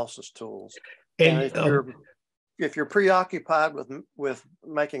your analysis tools. And if you're preoccupied with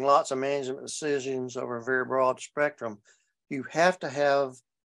making lots of management decisions over a very broad spectrum, you have to have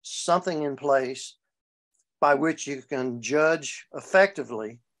something in place by which you can judge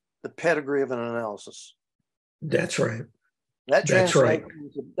effectively the pedigree of an analysis. That's right.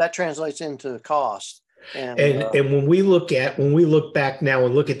 That translates into cost. And when we look back now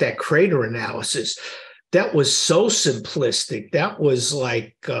and look at that crater analysis, that was so simplistic. That was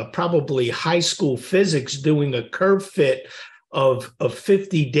like probably high school physics doing a curve fit of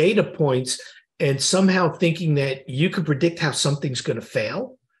 50 data points and somehow thinking that you could predict how something's going to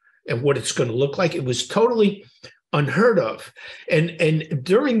fail and what it's going to look like. It was totally unheard of. And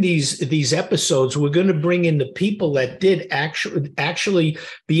during these episodes, we're going to bring in the people that did actually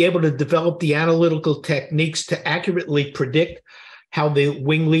be able to develop the analytical techniques to accurately predict how the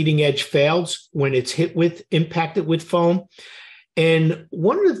wing leading edge fails when it's impacted with foam. And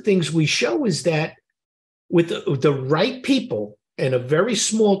one of the things we show is that with the right people and a very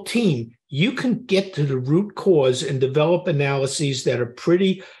small team, you can get to the root cause and develop analyses that are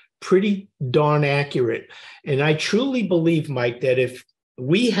pretty darn accurate. And I truly believe, Mike, that if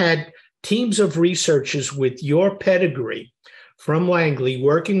we had teams of researchers with your pedigree from Langley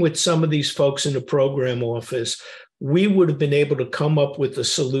working with some of these folks in the program office, we would have been able to come up with a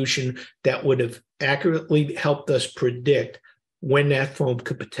solution that would have accurately helped us predict when that foam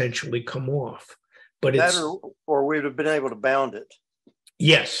could potentially come off. But or we'd have been able to bound it.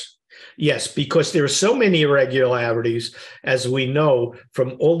 Yes, because there are so many irregularities, as we know,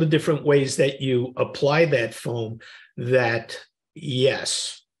 from all the different ways that you apply that foam, that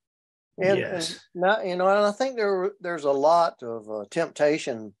yes. And now, and I think there's a lot of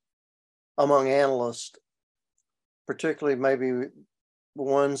temptation among analysts, particularly maybe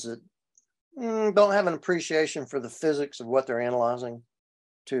ones that don't have an appreciation for the physics of what they're analyzing,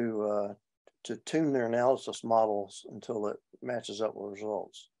 to tune their analysis models until it matches up with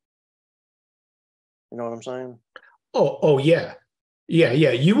results. You know what I'm saying? Oh yeah.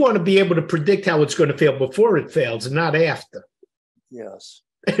 You want to be able to predict how it's going to fail before it fails and not after. Yes.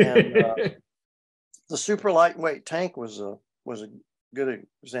 And the super lightweight tank was a good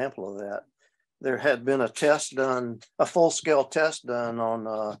example of that. There had been a full-scale test done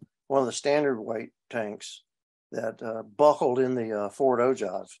on one of the standard weight tanks that buckled in the forward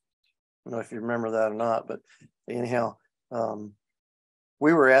ogive. I don't know if you remember that or not, but anyhow,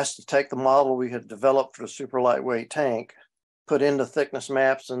 we were asked to take the model we had developed for the super lightweight tank, put into thickness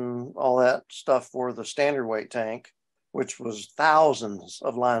maps and all that stuff for the standard weight tank, which was thousands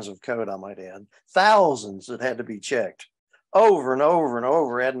of lines of code, I might add, thousands that had to be checked over and over and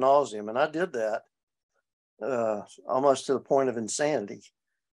over ad nauseum. And I did that almost to the point of insanity.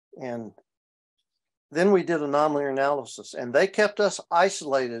 And then we did a nonlinear analysis, and they kept us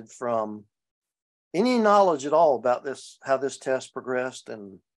isolated from any knowledge at all about this, how this test progressed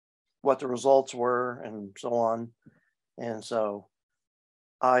and what the results were and so on. And so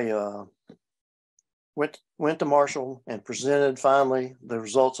when went to Marshall and presented finally the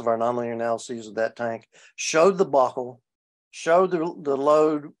results of our nonlinear analyses of that tank, showed the buckle, showed the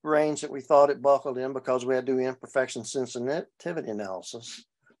load range that we thought it buckled in, because we had to do imperfection sensitivity analysis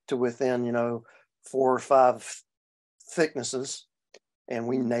to within, 4 or 5 thicknesses, and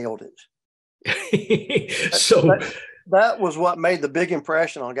we nailed it. So that was what made the big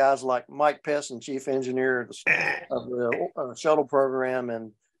impression on guys like Mike Pesson, chief engineer of the shuttle program,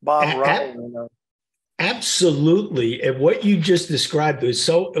 and Bob Ryan. Absolutely. And what you just described was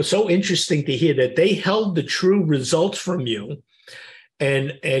so interesting to hear, that they held the true results from you,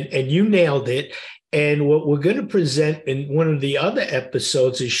 and you nailed it. And what we're going to present in one of the other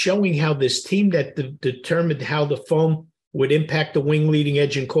episodes is showing how this team that determined how the foam would impact the wing leading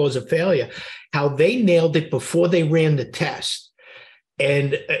edge and cause a failure, how they nailed it before they ran the test.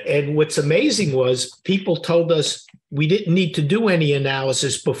 And what's amazing was people told us we didn't need to do any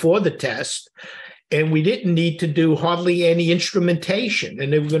analysis before the test, and we didn't need to do hardly any instrumentation,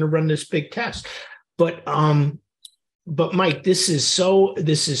 and they were going to run this big test. But Mike, this is so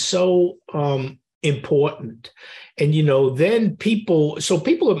important. And then people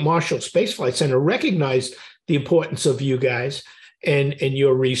at Marshall Space Flight Center recognized the importance of you guys and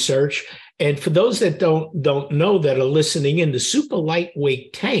your research. And for those that don't know, that are listening in, the super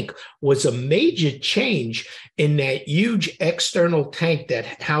lightweight tank was a major change in that huge external tank that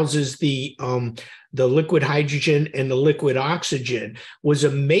houses the liquid hydrogen and the liquid oxygen. Was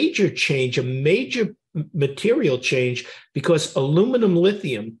a major change, a major material change, because aluminum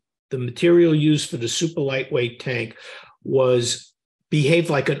lithium, the material used for the super lightweight tank, behaved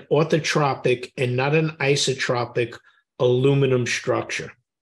like an orthotropic and not an isotropic aluminum structure.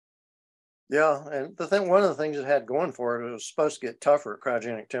 Yeah, and one of the things it had going for it was supposed to get tougher at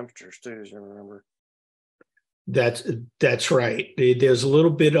cryogenic temperatures too, as you remember. That's right. There's a little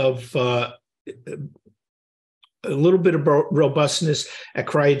bit of robustness at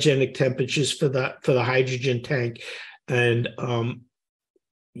cryogenic temperatures for the hydrogen tank, and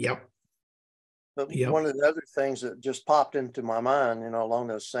yep. But one of the other things that just popped into my mind, along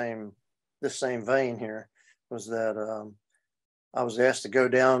this same vein here, was that I was asked to go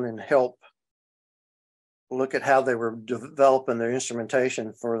down and help look at how they were developing their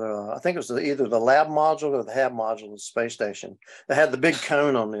instrumentation for I think it was either the lab module or the HAB module of the space station. They had the big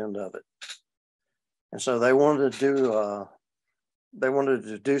cone on the end of it. And so they wanted to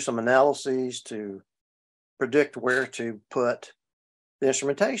do some analyses to predict where to put the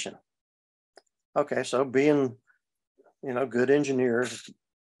instrumentation. Okay, so being, good engineers,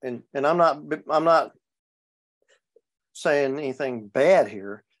 and I'm not saying anything bad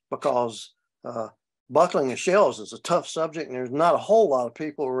here, because buckling of shells is a tough subject, and there's not a whole lot of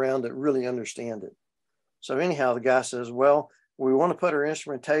people around that really understand it. So anyhow, the guy says, well, we want to put our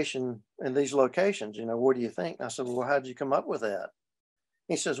instrumentation in these locations. What do you think? And I said, well, how'd you come up with that?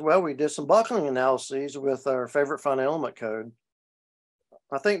 He says, well, we did some buckling analyses with our favorite finite element code.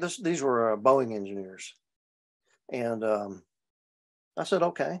 I think these were Boeing engineers. And I said,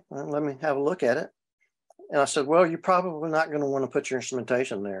 okay, well, let me have a look at it. And I said, well, you're probably not going to want to put your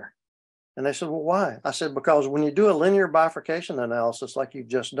instrumentation there. And they said, well, why? I said, because when you do a linear bifurcation analysis like you've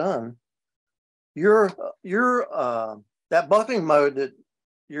just done, that buckling mode that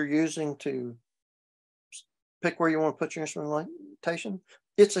you're using to pick where you want to put your instrumentation,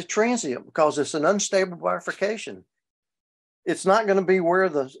 it's a transient, because it's an unstable bifurcation. It's not going to be where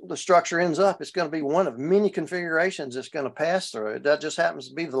the structure ends up. It's going to be one of many configurations it's going to pass through. That just happens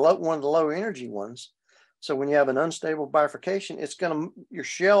to be one of the low energy ones. So when you have an unstable bifurcation, your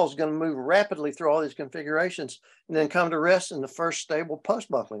shell is going to move rapidly through all these configurations and then come to rest in the first stable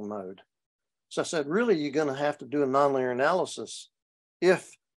post-buckling mode. So I said, really, you're going to have to do a nonlinear analysis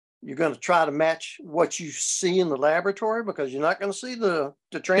if you're going to try to match what you see in the laboratory, because you're not going to see the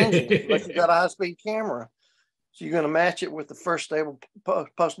transient unless you've got a high-speed camera. So you're going to match it with the first stable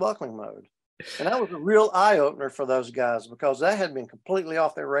post-buckling mode. And that was a real eye-opener for those guys, because that had been completely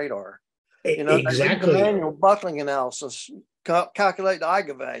off their radar. Exactly. The manual buckling analysis, calculate the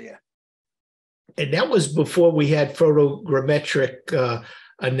eigenvalue. And that was before we had photogrammetric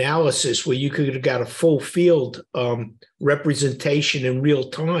analysis, where you could have got a full field representation in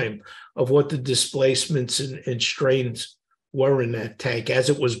real time of what the displacements and strains were in that tank as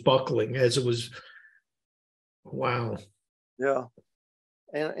it was buckling, as it was. Wow. Yeah.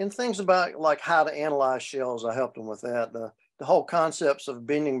 And things about like how to analyze shells, I helped them with that. The whole concepts of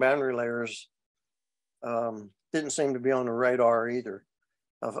bending boundary layers didn't seem to be on the radar either,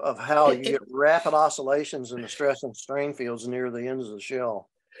 of how you get rapid oscillations in the stress and strain fields near the ends of the shell.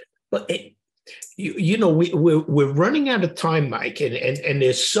 But we're running out of time, Mike, and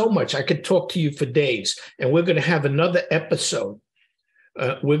there's so much. I could talk to you for days, and we're going to have another episode.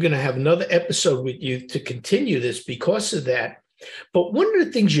 We're going to have another episode with you to continue this because of that. But one of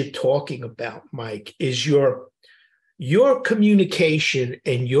the things you're talking about, Mike, is your communication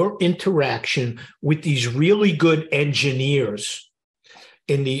and your interaction with these really good engineers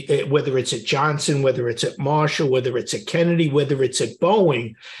in the whether it's at Johnson, whether it's at Marshall, whether it's at Kennedy, whether it's at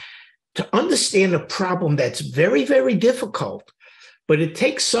Boeing, to understand a problem that's very, very difficult. But it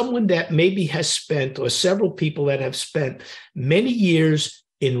takes someone that maybe has spent, or several people that have spent many years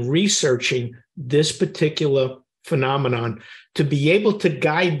in researching this particular phenomenon to be able to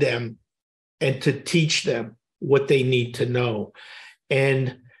guide them and to teach them what they need to know.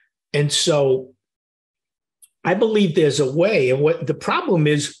 And so I believe there's a way. And what the problem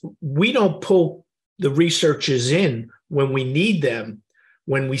is, we don't pull the researchers in when we need them.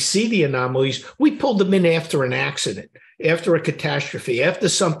 When we see the anomalies, we pull them in after an accident, after a catastrophe, after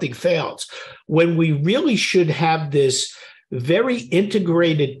something fails, when we really should have this very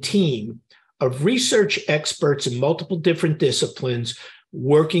integrated team of research experts in multiple different disciplines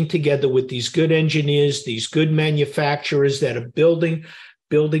working together with these good engineers, these good manufacturers that are building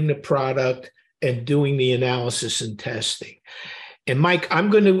the product and doing the analysis and testing. And Mike,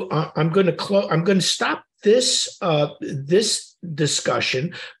 I'm going to stop this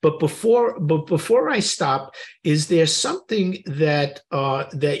discussion, but before I stop, is there something that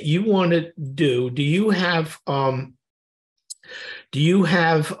you want to do? Do you have a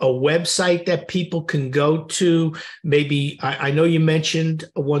website that people can go to? Maybe I know you mentioned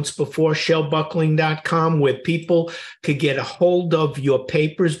once before shellbuckling.com, where people could get a hold of your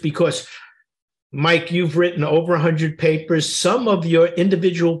papers, because Mike, you've written over 100 papers. Some of your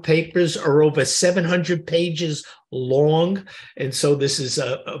individual papers are over 700 pages long. And so this is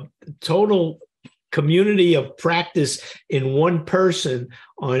a total community of practice in one person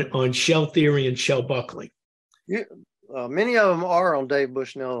on shell theory and shell buckling. Many of them are on Dave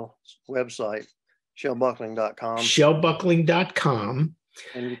Bushnell's website, shellbuckling.com. Shellbuckling.com.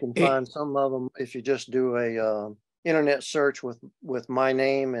 And you can find some of them if you just do a internet search with my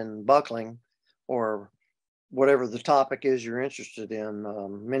name and buckling, or whatever the topic is you're interested in.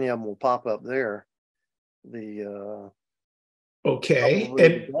 Many of them will pop up there. Okay.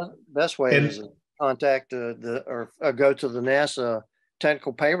 The best way is to contact or go to the NASA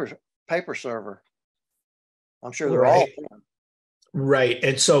technical paper server. I'm sure they're all right.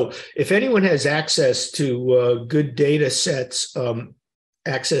 And so if anyone has access to good data sets,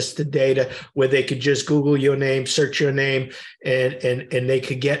 access to data where they could just Google your name, search your name, and they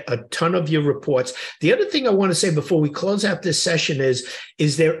could get a ton of your reports. The other thing I want to say before we close out this session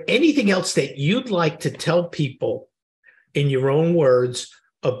is there anything else that you'd like to tell people in your own words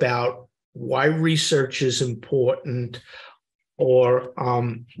about why research is important, or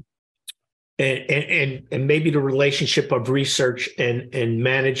and maybe the relationship of research and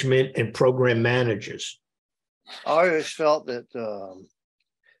management and program managers? I always felt that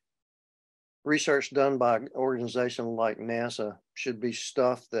research done by an organization like NASA should be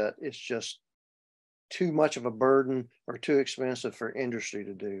stuff that is just too much of a burden or too expensive for industry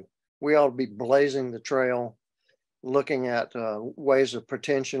to do. We ought to be blazing the trail, looking at ways of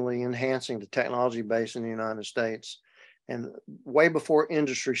potentially enhancing the technology base in the United States, and way before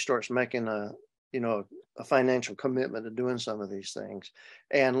industry starts making a financial commitment to doing some of these things.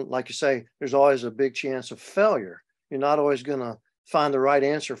 And like you say, there's always a big chance of failure. You're not always going to find the right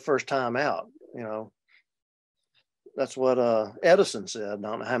answer first time out. That's what Edison said, I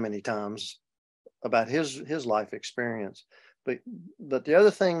don't know how many times, about his life experience. But the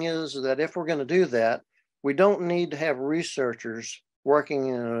other thing is that if we're going to do that, we don't need to have researchers working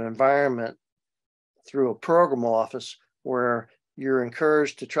in an environment through a program office where you're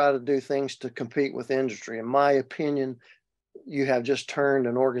encouraged to try to do things to compete with industry. In my opinion, you have just turned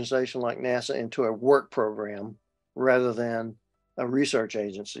an organization like NASA into a work program rather than a research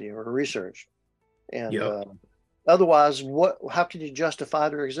agency or research. And otherwise, how can you justify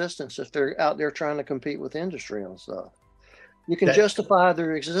their existence if they're out there trying to compete with industry on stuff? You can justify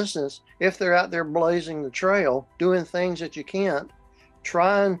their existence if they're out there blazing the trail, doing things that you can't,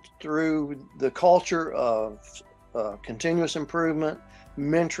 trying through the culture of continuous improvement,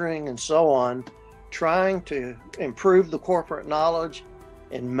 mentoring, and so on, trying to improve the corporate knowledge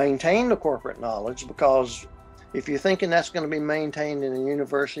and maintain the corporate knowledge, because if you're thinking that's going to be maintained in a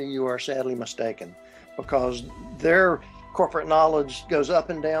university, you are sadly mistaken, because their corporate knowledge goes up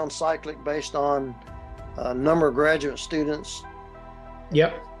and down cyclic based on number of graduate students.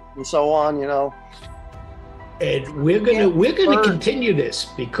 Yep. And so on, And we're gonna continue this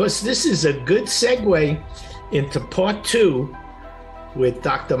because this is a good segue into part 2 with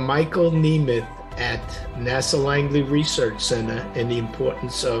Dr. Michael Nemeth at NASA Langley Research Center and the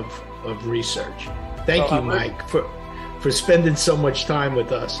importance of research. Thank you, Mike, for spending so much time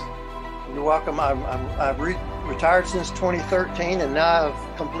with us. You're welcome. I've retired since 2013, and now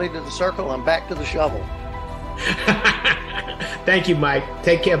I've completed the circle. I'm back to the shovel. Thank you, Mike.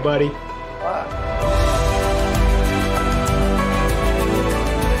 Take care, buddy. Bye.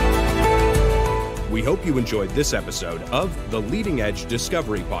 We hope you enjoyed this episode of the Leading Edge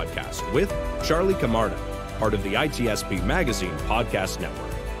Discovery Podcast with Charlie Camarda, part of the ITSP Magazine Podcast Network.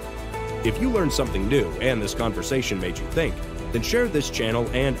 If you learned something new and this conversation made you think, then share this channel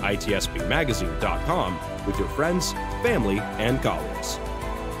and itspmagazine.com with your friends, family, and colleagues.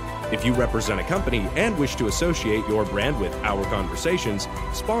 If you represent a company and wish to associate your brand with our conversations,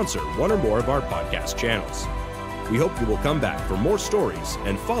 sponsor one or more of our podcast channels. We hope you will come back for more stories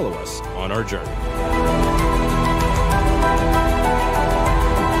and follow us on our journey.